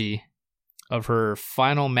etiology of her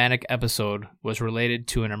final manic episode was related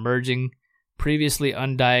to an emerging, previously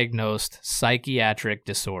undiagnosed psychiatric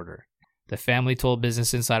disorder. The family told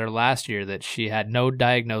Business Insider last year that she had no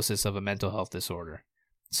diagnosis of a mental health disorder.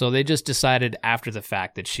 So they just decided after the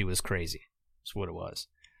fact that she was crazy. That's what it was.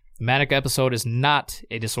 The manic episode is not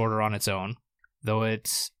a disorder on its own, though it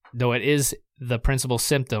is the principal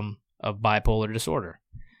symptom of bipolar disorder.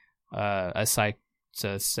 A psych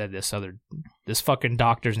said this fucking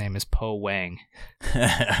doctor's name is Po Wang,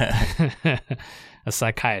 a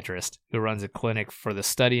psychiatrist who runs a clinic for the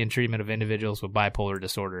study and treatment of individuals with bipolar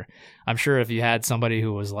disorder. I'm sure if you had somebody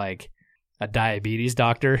who was like a diabetes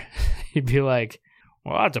doctor, he'd be like,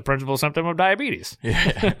 well, that's a principal symptom of diabetes.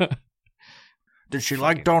 Yeah. Did she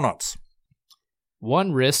like donuts?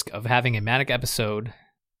 One risk of having a manic episode,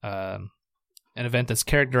 an event that's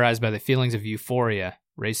characterized by the feelings of euphoria,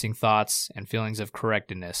 racing thoughts, and feelings of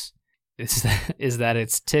correctness, is that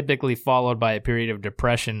it's typically followed by a period of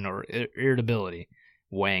depression or irritability,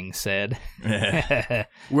 Wang said.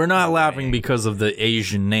 We're not laughing because of the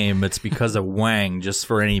Asian name. It's because of Wang, just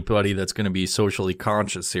for anybody that's going to be socially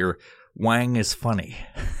conscious here. Wang is funny.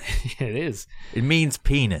 It is. It means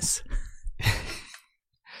penis.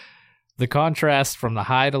 The contrast from the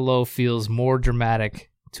high to low feels more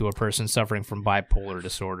dramatic to a person suffering from bipolar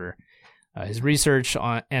disorder. His research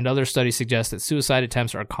and other studies suggest that suicide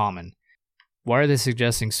attempts are common. Why are they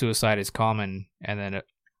suggesting suicide is common and then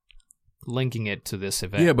linking it to this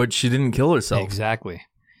event? Yeah, but she didn't kill herself. Exactly.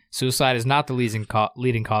 Suicide is not the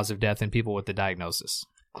leading cause of death in people with the diagnosis.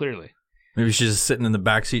 Clearly. Maybe she's just sitting in the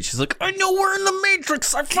backseat. She's like, I know we're in the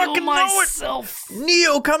Matrix. I fucking know it.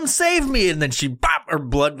 Neo, come save me. And then she pop, her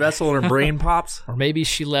blood vessel in her brain pops. Or maybe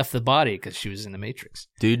she left the body because she was in the Matrix.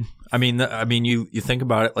 Dude, I mean, you think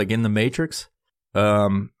about it, like in the Matrix,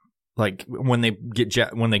 like when they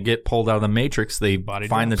get pulled out of the Matrix, they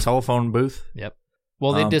find the telephone booth. Yep.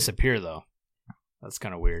 Well, they disappear though. That's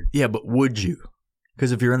kind of weird. Yeah, but would you?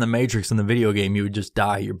 Because if you're in the Matrix in the video game, you would just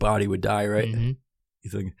die. Your body would die, right? Mm-hmm. You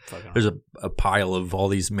think there's a pile of all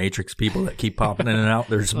these Matrix people that keep popping in and out.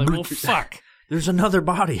 There's like, well, fuck. There's another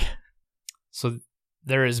body. So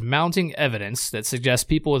there is mounting evidence that suggests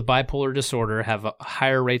people with bipolar disorder have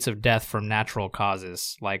higher rates of death from natural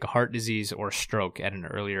causes, like heart disease or stroke at an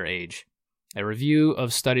earlier age. A review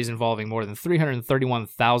of studies involving more than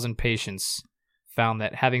 331,000 patients found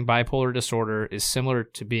that having bipolar disorder is similar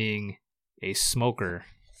to being a smoker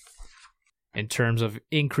in terms of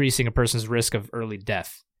increasing a person's risk of early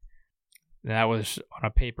death. And that was on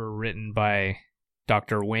a paper written by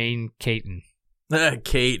Dr. Wayne Caton.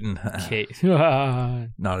 Caton.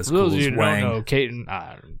 Not as cool as Wang. No, Caton.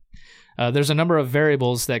 There's a number of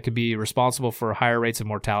variables that could be responsible for higher rates of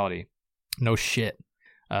mortality. No shit.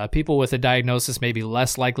 People with a diagnosis may be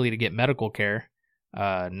less likely to get medical care.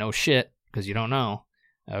 No shit, because you don't know,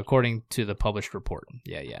 according to the published report.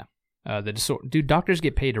 Yeah. Dude, doctors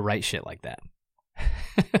get paid to write shit like that.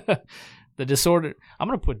 The disorder. I'm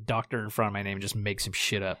gonna put doctor in front of my name and just make some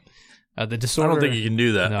shit up. The disorder. I don't think you can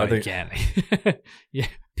do that. No, you can't. Yeah,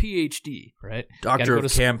 PhD, right? Doctor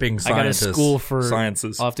of camping scientist. I got to school for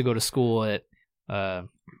sciences. I'll have to go to school at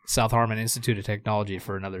South Harmon Institute of Technology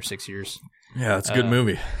for another 6 years. Yeah, it's a good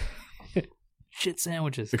movie. Shit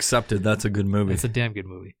sandwiches. Accepted. That's a good movie. It's a damn good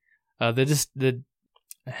movie.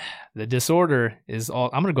 The disorder is all.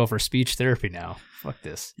 I'm gonna go for speech therapy now. Fuck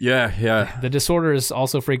this. Yeah. The disorder is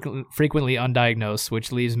also frequently undiagnosed,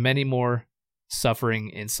 which leaves many more suffering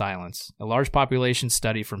in silence. A large population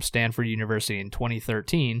study from Stanford University in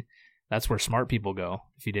 2013, that's where smart people go,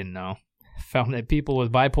 if you didn't know, found that people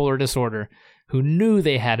with bipolar disorder who knew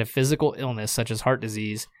they had a physical illness such as heart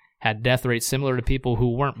disease had death rates similar to people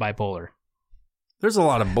who weren't bipolar. There's a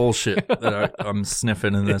lot of bullshit that I'm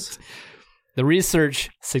sniffing in this. The research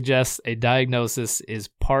suggests a diagnosis is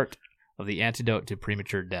part of the antidote to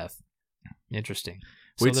premature death. Interesting.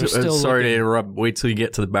 Sorry to interrupt. Wait till you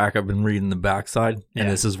get to the back. I've been reading the backside, and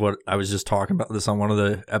this is what I was just talking about this on one of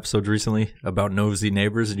the episodes recently about nosy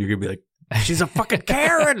neighbors, and you're going to be like, she's a fucking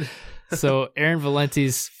Karen! So Erin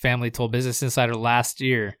Valenti's family told Business Insider last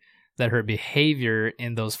year that her behavior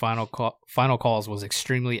in those final calls was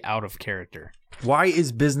extremely out of character. Why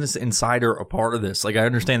is Business Insider a part of this? Like, I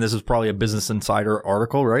understand this is probably a Business Insider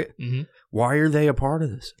article, right? Mm-hmm. Why are they a part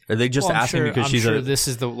of this? Are they just asking because she's this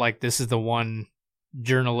is the one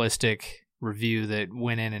journalistic review that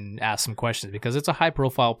went in and asked some questions because it's a high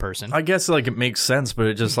profile person. I guess like it makes sense, but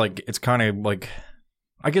it just like it's kind of like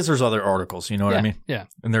I guess there's other articles, you know what I mean? Yeah.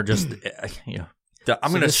 And they're just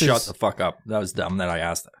I'm going to shut the fuck up. That was dumb that I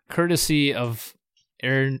asked that. Courtesy of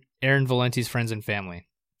Erin Valenti's friends and family.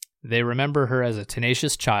 They remember her as a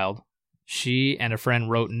tenacious child. She and a friend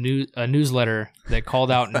wrote a newsletter that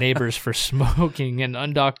called out neighbors for smoking and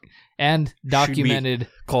documented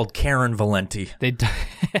called Karen Valenti. They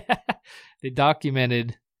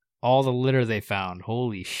documented all the litter they found.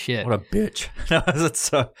 Holy shit! What a bitch!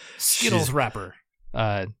 That's Skittles wrapper.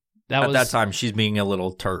 At that time, she's being a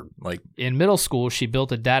little turd. Like in middle school, she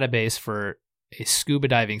built a database for a scuba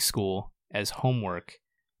diving school as homework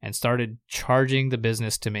and started charging the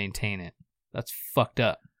business to maintain it. That's fucked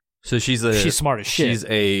up. So she's smart as shit. She's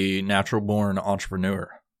a natural born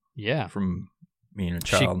entrepreneur. Yeah, from being a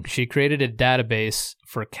child. She created a database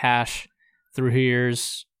for cash through her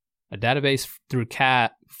years. A database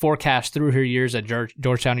for cash through her years at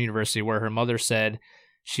Georgetown University, where her mother said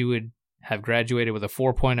she would have graduated with a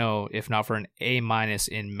 4.0 if not for an A-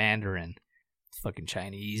 in Mandarin. Fucking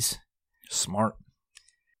Chinese. Smart.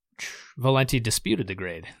 Valenti disputed the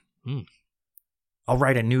grade. I'll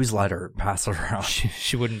write a newsletter and pass it around.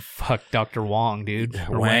 She wouldn't fuck Dr. Wong, dude.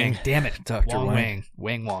 Or Wang. Damn it. Dr. Wang.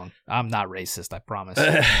 Wang. I'm not racist, I promise.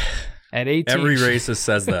 At 18, every racist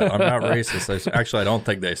says that. I'm not racist. Actually, I don't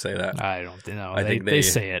think they say that. I don't know. I think they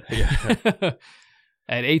say it. Yeah.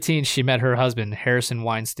 At 18, she met her husband, Harrison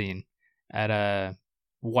Weinstein, at a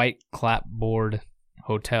white clapboard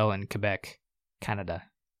hotel in Quebec, Canada,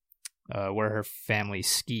 where her family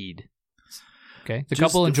skied. Okay, the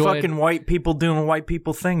couple enjoyed fucking white people doing white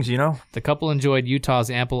people things, you know. The couple enjoyed Utah's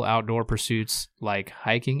ample outdoor pursuits like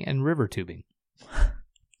hiking and river tubing.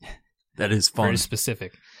 That is fun. Very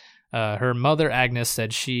specific. Her mother, Agnes,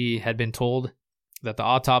 said she had been told that the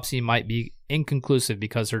autopsy might be inconclusive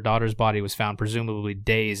because her daughter's body was found presumably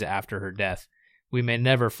days after her death. We may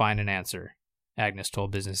never find an answer, Agnes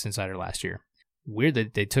told Business Insider last year. Weird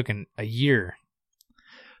that they took a year.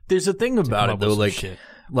 There's a thing about it, though,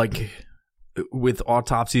 like with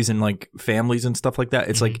autopsies and like families and stuff like that.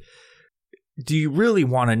 It's like, do you really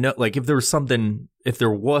want to know? Like, if there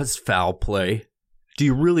was foul play, do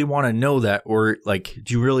you really want to know that? Or like,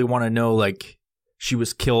 do you really want to know like she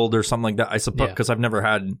was killed or something like that? I suppose because I've never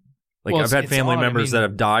had I've had family members that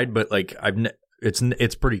have died, but like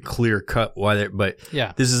it's pretty clear cut why they. But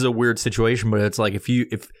this is a weird situation. But it's like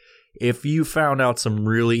if you found out some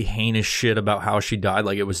really heinous shit about how she died,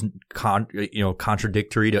 like it was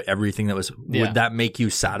contradictory to everything that was, would that make you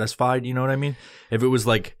satisfied? You know what I mean? If it was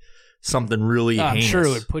like something really heinous. I'm sure it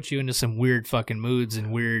would put you into some weird fucking moods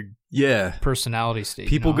and weird personality states.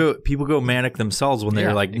 People go manic themselves when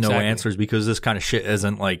they're like no answers because this kind of shit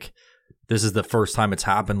isn't like this is the first time it's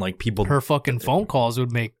happened. Like her fucking phone calls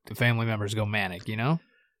would make the family members go manic, you know?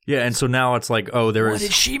 Yeah, and so now it's like, what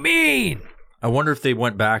did she mean? I wonder if they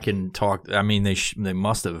went back and talked. I mean, they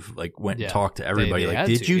must have went and talked to everybody.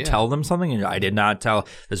 Did you tell them something? And I did not tell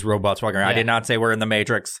this robot's walking around. I did not say we're in the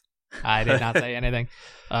Matrix. I did not say anything.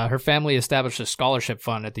 Her family established a scholarship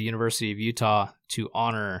fund at the University of Utah to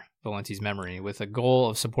honor Valenti's memory with a goal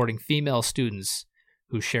of supporting female students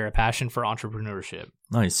who share a passion for entrepreneurship.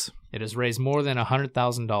 Nice. It has raised more than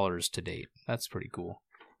 $100,000 to date. That's pretty cool.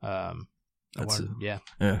 Yeah,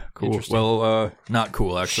 cool. Well, not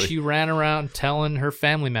cool, actually. She ran around telling her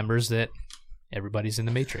family members that everybody's in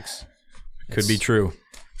the Matrix. Could be true.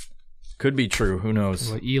 Could be true. Who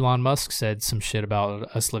knows? Well, Elon Musk said some shit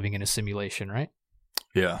about us living in a simulation, right?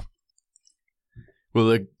 Yeah. Well,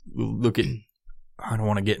 like, look at... I don't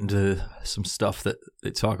want to get into some stuff that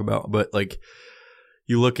they talk about, but like,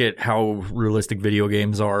 you look at how realistic video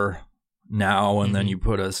games are now, and then you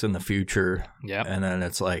put us in the future, and then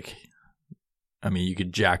it's like, I mean, you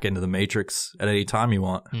could jack into the Matrix at any time you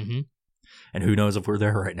want, and who knows if we're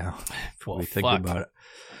there right now? Well, we think about it.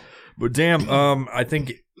 But damn, I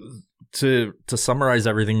think to summarize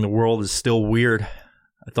everything, the world is still weird.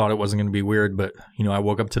 I thought it wasn't going to be weird, but you know, I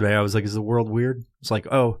woke up today, I was like, is the world weird? It's like,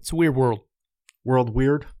 oh, it's a weird world. World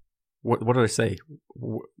weird? What did I say?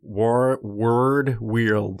 Word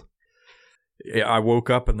weird. I woke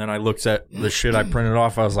up and then I looked at the shit I printed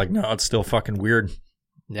off. I was like, no, it's still fucking weird.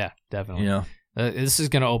 Yeah, definitely. You know, this is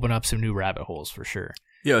going to open up some new rabbit holes for sure.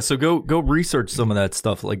 Yeah, so go research some of that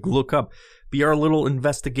stuff. Like, look up. Be our little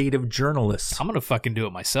investigative journalist. I'm gonna fucking do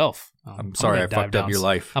it myself. I'm sorry I fucked up your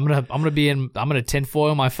life. I'm gonna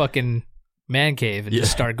tinfoil my fucking man cave and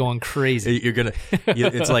just start going crazy.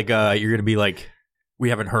 It's like you're gonna be like, we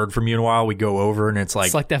haven't heard from you in a while. We go over and it's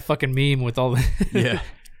like that fucking meme with all the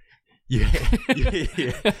yeah.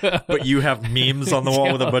 But you have memes on the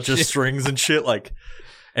wall with a bunch of strings and shit, like,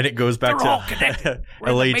 and it goes back to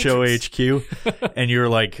LHOHQ, and you're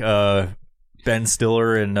like Ben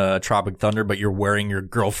Stiller in Tropic Thunder, but you're wearing your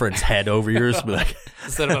girlfriend's head over yours, like,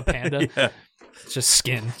 instead of a panda. Yeah. It's just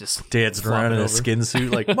skin, just dancing around in a skin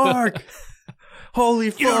suit, like, Mark.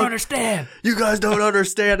 Holy fuck. You don't understand. You guys don't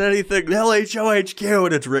understand anything. LHOHQ,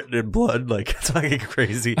 and it's written in blood. Like, it's fucking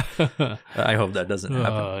crazy. I hope that doesn't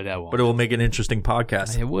happen. That won't. But it will make an interesting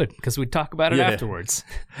podcast. It would, because we'd talk about it afterwards.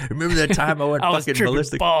 Remember that time I went fucking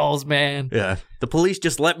ballistic? Balls, man. Yeah. The police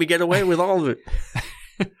just let me get away with all of it.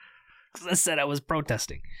 Because I said I was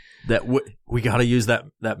protesting. That we got to use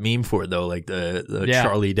that meme for it, though. Like the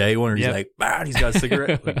Charlie Day one, where he's like, he's got a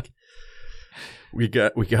cigarette. Like, We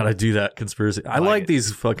got to do that conspiracy. I like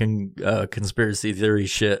these fucking conspiracy theory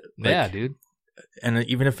shit. Like, yeah, dude. And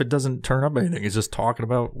even if it doesn't turn up anything, it's just talking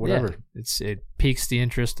about whatever. Yeah. It piques the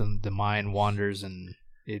interest and the mind wanders, and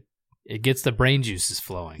it gets the brain juices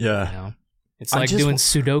flowing. Yeah, you know? It's like doing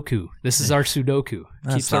Sudoku. This is our Sudoku.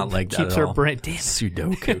 That's not like that keeps at our all. brain. Damn it.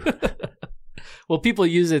 Sudoku. Well, people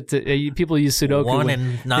use it. People use Sudoku. 1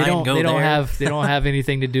 and 9 they don't have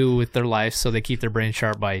anything to do with their life, so they keep their brain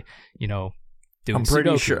sharp by doing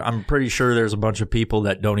Sudoku. I'm pretty sure there's a bunch of people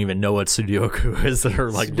that don't even know what Sudoku is that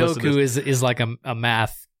are like Sudoku is like a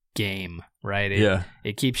math game, right?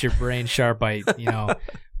 It keeps your brain sharp by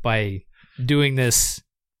by doing this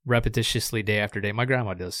repetitiously day after day. My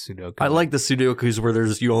grandma does Sudoku. I like the Sudokus where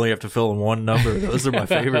you only have to fill in one number. Those are my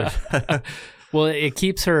favorite. Well, it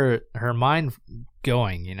keeps her mind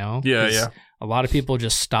going, Yeah. A lot of people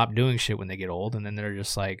just stop doing shit when they get old, and then they're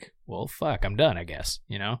just like, well, fuck, I'm done, I guess,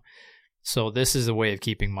 So this is a way of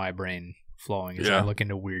keeping my brain flowing as I look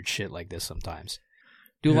into weird shit like this sometimes.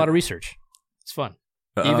 Do a lot of research. It's fun.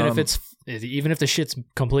 Even if the shit's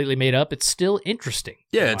completely made up, it's still interesting.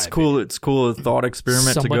 Yeah, it's cool. It's cool, a thought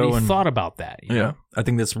experiment to go and... Somebody thought about that. You know? I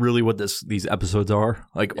think that's really what these episodes are.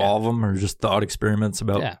 Like, all of them are just thought experiments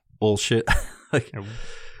about bullshit. Like,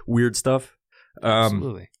 weird stuff.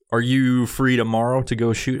 Absolutely. Are you free tomorrow to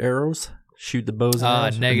go shoot arrows? Shoot the bows and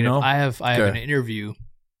arrows? Negative. No? I have an interview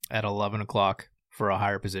at 11 o'clock for a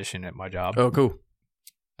higher position at my job. Oh, cool.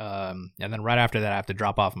 And then right after that, I have to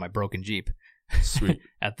drop off my broken Jeep. Sweet.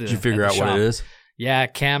 Did you figure out what it is? Yeah,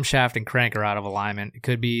 camshaft and crank are out of alignment. It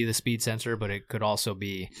could be the speed sensor, but it could also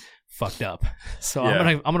be fucked up. So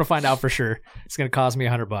I'm gonna find out for sure. It's gonna cost me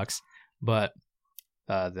 $100, but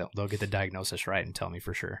they'll get the diagnosis right and tell me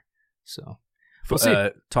for sure. So we'll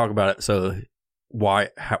see. Talk about it. So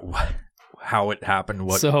how it happened?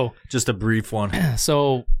 Just a brief one.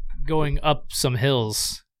 So going up some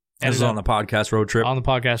hills. This is on the podcast road trip. On the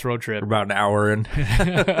podcast road trip. We're about an hour in.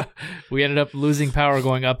 We ended up losing power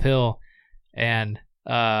going uphill, and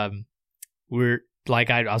we're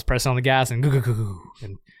like, I was pressing on the gas and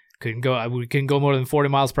couldn't go. We couldn't go more than 40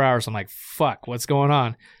 miles per hour. So I'm like, fuck, what's going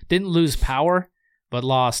on? Didn't lose power, but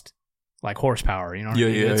lost like horsepower. You know what I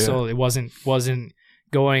mean? So it wasn't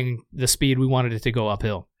going the speed we wanted it to go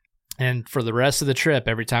uphill. And for the rest of the trip,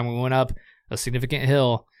 every time we went up a significant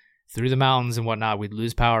hill, through the mountains and whatnot. We'd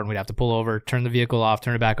lose power and we'd have to pull over, turn the vehicle off,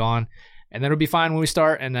 turn it back on. And then it'll be fine when we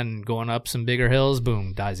start. And then going up some bigger hills,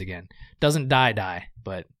 boom, dies again. Doesn't die,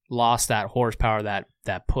 but lost that horsepower,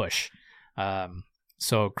 that push.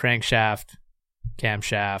 So crankshaft,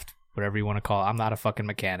 camshaft, whatever you want to call it. I'm not a fucking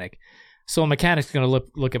mechanic. So a mechanic's going to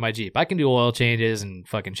look at my Jeep. I can do oil changes and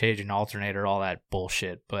fucking change an alternator, all that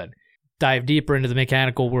bullshit. But dive deeper into the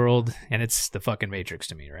mechanical world, and it's the fucking Matrix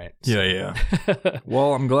to me, right? So. Yeah.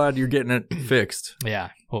 Well, I'm glad you're getting it fixed.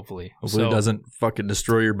 Yeah, hopefully. Hopefully it doesn't fucking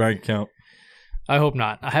destroy your bank account. I hope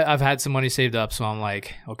not. I've had some money saved up, so I'm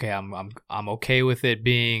like, okay, I'm okay with it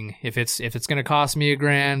being if it's gonna cost me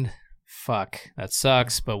 $1,000, fuck, that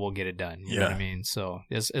sucks, but we'll get it done. You know what I mean? So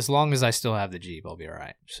as long as I still have the Jeep, I'll be all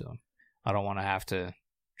right. So I don't want to have to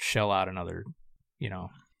shell out another,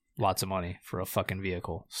 lots of money for a fucking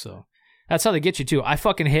vehicle. So. That's how they get you too. I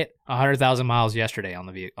fucking hit 100,000 miles yesterday on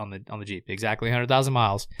the Jeep. Exactly 100,000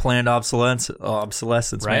 miles. Planned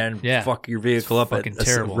obsolescence, right? Man. Yeah. Fuck your vehicle up fucking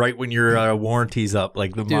terrible. Right when your warranty's up,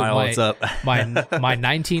 like the mile's up. my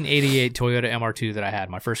 1988 Toyota MR2 that I had,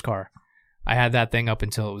 my first car, I had that thing up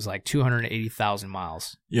until it was like 280,000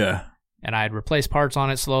 miles. Yeah. And I had replaced parts on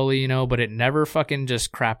it slowly, but it never fucking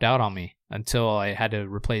just crapped out on me until I had to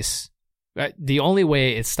replace. The only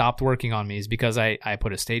way it stopped working on me is because I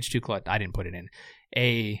put a stage 2 clutch. I didn't put it in.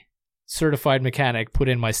 A certified mechanic put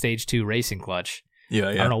in my stage 2 racing clutch. Yeah.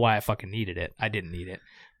 I don't know why I fucking needed it. I didn't need it.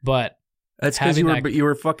 But that's because you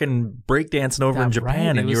were fucking breakdancing over in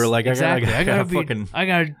Japan, and you were like, I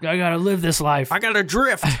gotta live this life. I gotta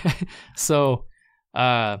drift. So,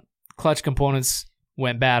 clutch components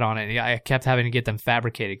went bad on it. I kept having to get them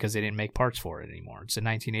fabricated because they didn't make parts for it anymore. It's a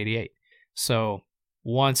 1988. So.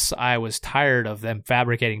 Once I was tired of them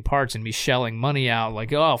fabricating parts and me shelling money out,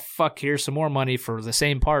 like, oh, fuck, here's some more money for the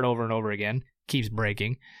same part over and over again, keeps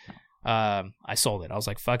breaking, I sold it. I was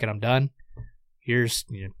like, fuck it, I'm done. Here's,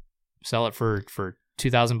 sell it for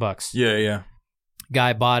 $2,000. Yeah.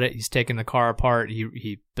 Guy bought it. He's taking the car apart.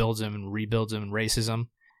 He builds them and rebuilds them and races them.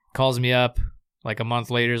 Calls me up like a month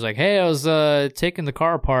later. He's like, hey, I was taking the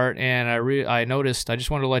car apart, and I noticed, I just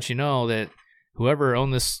wanted to let you know that whoever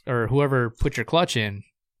owned this or whoever put your clutch in,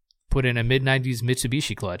 put in a mid-90s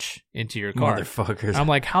Mitsubishi clutch into your car. Motherfuckers. I'm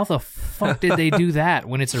like, how the fuck did they do that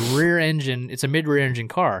when it's a mid-rear engine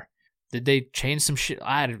car? Did they change some shit?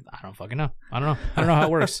 I don't fucking know. I don't know how it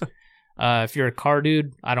works. If you're a car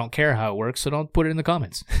dude, I don't care how it works, so don't put it in the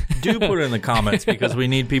comments. Do put it in the comments because we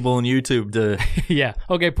need people on YouTube to. Yeah.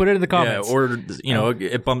 Okay. Put it in the comments. Yeah. Or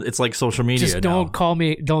it's like social media. Just don't call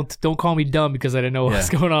me dumb because I didn't know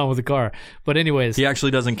what's going on with the car. But anyways, he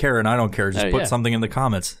actually doesn't care, and I don't care. Just put something in the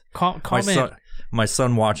comments. Comment. My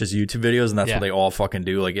son watches YouTube videos, and that's what they all fucking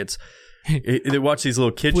do. Like they watch these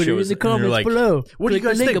little kid shows, in the comments and they're like, below. "What do you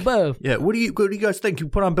guys think?" Above. Yeah, what do you guys think? You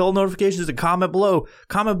put on bell notifications and comment below.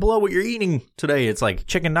 Comment below what you're eating today. It's like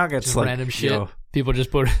chicken nuggets, just like random shit. People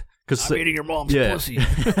just put. I'm eating your mom's pussy.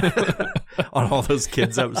 On all those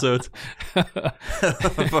kids episodes.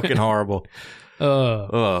 Fucking horrible.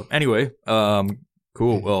 Anyway,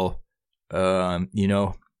 cool. Well,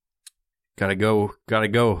 gotta go. Got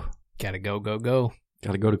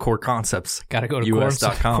to go to Core Concepts. Got to go to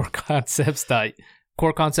US.com.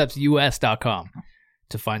 coreconcepts.us.com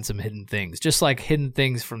to find some hidden things. Just like hidden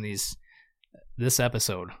things from this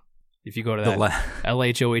episode. If you go to that,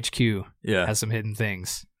 LHOHQ has some hidden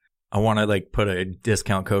things. I want to put a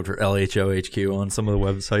discount code for LHOHQ on some of the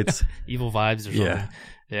websites. Evil Vibes or something.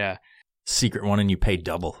 Yeah. Secret one, and you pay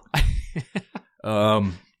double.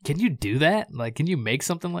 Can you do that? Can you make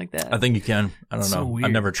something like that? I think you can. I don't know. Weird.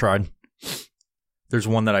 I've never tried. There's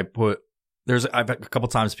one that I put. I've had a couple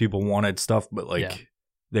times people wanted stuff, but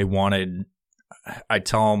they wanted. I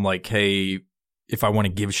tell them hey, if I want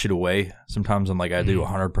to give shit away, sometimes I'm like I do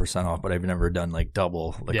 100% off, but I've never done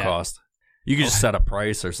double the cost. You can just set a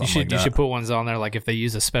price or something. You should put ones on there if they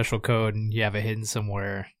use a special code and you have it hidden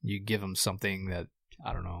somewhere, you give them something that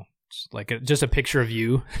I don't know. Just a picture of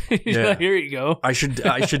you. Yeah. Here you go. I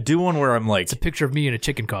should do one where I'm it's a picture of me in a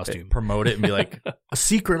chicken costume. Promote it and be like, a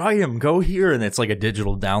secret item, go here, and it's like a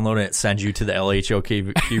digital download and it sends you to the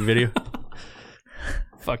LHOQ video.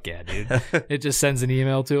 Fuck yeah, dude. It just sends an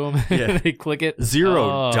email to them. Yeah. They click it.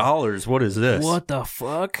 $0. What is this? What the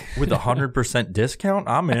fuck? With 100% discount?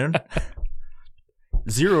 I'm in.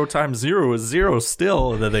 0 times 0 is 0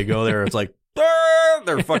 still. And then they go there. It's like,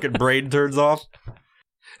 their fucking brain turns off.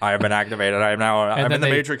 I have been activated. I'm in the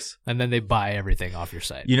Matrix. And then they buy everything off your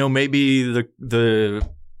site. Maybe the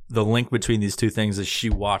link between these two things is she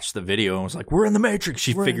watched the video and was like, "We're in the Matrix."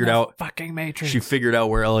 She figured out fucking Matrix. She figured out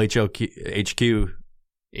where LHOQ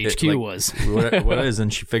HQ was. what it is,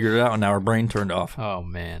 and she figured it out, and now her brain turned off. Oh,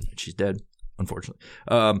 man. She's dead, unfortunately.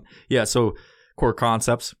 Yeah, so Core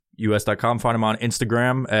Concepts, us.com. Find them on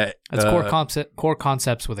Instagram at... That's Core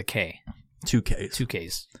Concepts with a K. 2 Ks. 2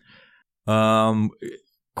 Ks.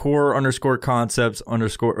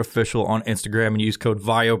 Core_concepts_official on Instagram, and use code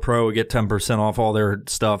VIOPRO. Get 10% off all their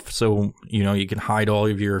stuff, so you can hide all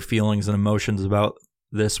of your feelings and emotions about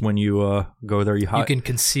this when you go there. You can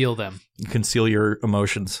conceal them. You conceal your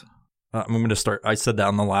emotions. I'm going to start. I said that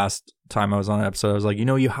on the last time I was on an episode. I was like,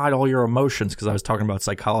 you hide all your emotions, because I was talking about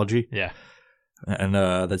psychology. Yeah. And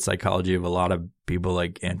the psychology of a lot of people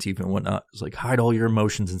like Antifa and whatnot is like, hide all your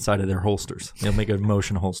emotions inside of their holsters. They'll make an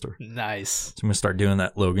emotion holster. Nice. So I'm going to start doing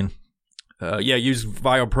that, Logan. Use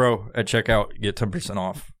VioPro at checkout. Get 10%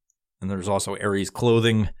 off. And there's also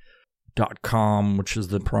AriesClothing.com, which is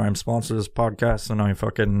the prime sponsor of this podcast. And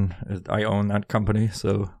I own that company.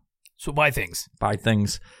 So buy things.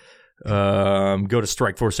 Go to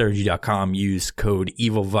StrikeForceEnergy.com. Use code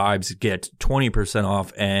EvilVibes. Get 20%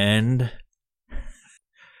 off. And...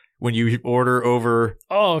 when you order over...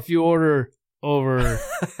 Oh, if you order over...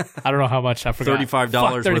 I don't know how much. I forgot.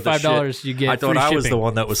 $35 worth of shit. You get I thought free I was shipping. the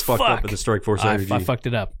one that was fucked up with the Strike Force Energy. I fucked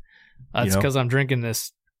it up. That's because I'm drinking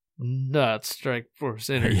this Strike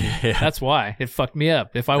Force Energy. Yeah. That's why. It fucked me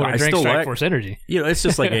up. If I would have drank Strike Force Energy. It's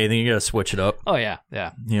just like anything. You got to switch it up. Oh, yeah.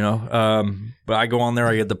 Yeah. But I go on there.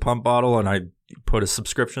 I get the pump bottle, and I put a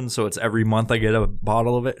subscription. So it's every month I get a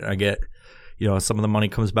bottle of it. And I get... some of the money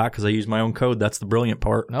comes back because I use my own code. That's the brilliant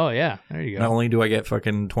part. Oh, yeah. There you go. Not only do I get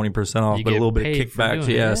fucking 20% off, You but a get little bit of paid for kickback.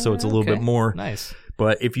 doing it. So it's a little bit more. Nice.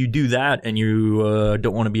 But if you do that and you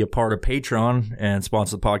don't want to be a part of Patreon and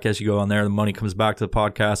sponsor the podcast, you go on there, the money comes back to the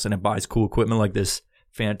podcast, and it buys cool equipment like this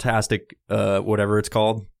fantastic, whatever it's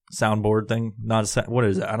called, soundboard thing. What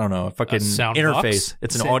is it? I don't know. A fucking interface.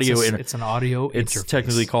 It's an audio interface. It's an audio interface. It's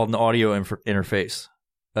technically called an audio interface.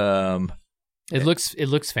 It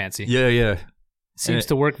looks fancy. Yeah. Seems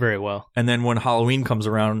to work very well. And then when Halloween comes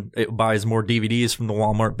around, it buys more DVDs from the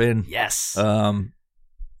Walmart bin. Yes. To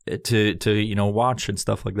watch and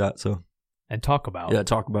stuff like that. So and talk about. Yeah,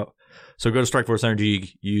 talk about. So go to Strikeforce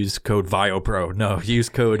Energy, use code VIOPRO. No, use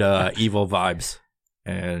code Evil Vibes,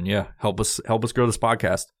 and help us grow this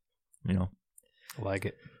podcast. I like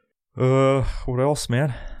it. What else,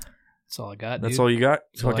 man? That's all I got. That's all you got.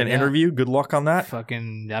 Fucking interview. Good luck on that.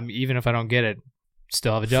 Even if I don't get it,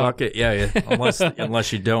 still have a job. Fuck it. Yeah.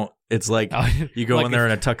 Unless you don't, it's like you go in there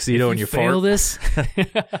in a tuxedo and you fail fart. This.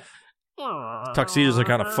 Tuxedos are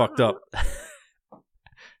kind of fucked up.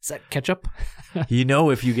 Is that ketchup? Do you know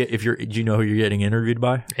who you're getting interviewed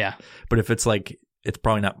by? Yeah. But if it's like, it's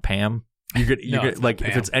probably not Pam. If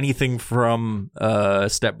it's anything from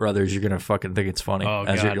Step Brothers, you're gonna fucking think it's funny. Oh,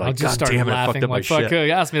 God. You're like, I'll just start laughing. I fucked up my shit.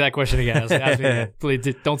 Ask me that question again. Ask me again.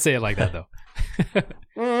 Please don't say it like that though.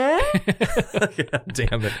 God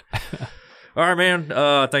damn it. All right, man.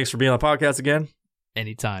 Thanks for being on the podcast again.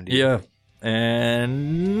 Anytime, dude. Yeah.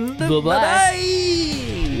 And bye-bye.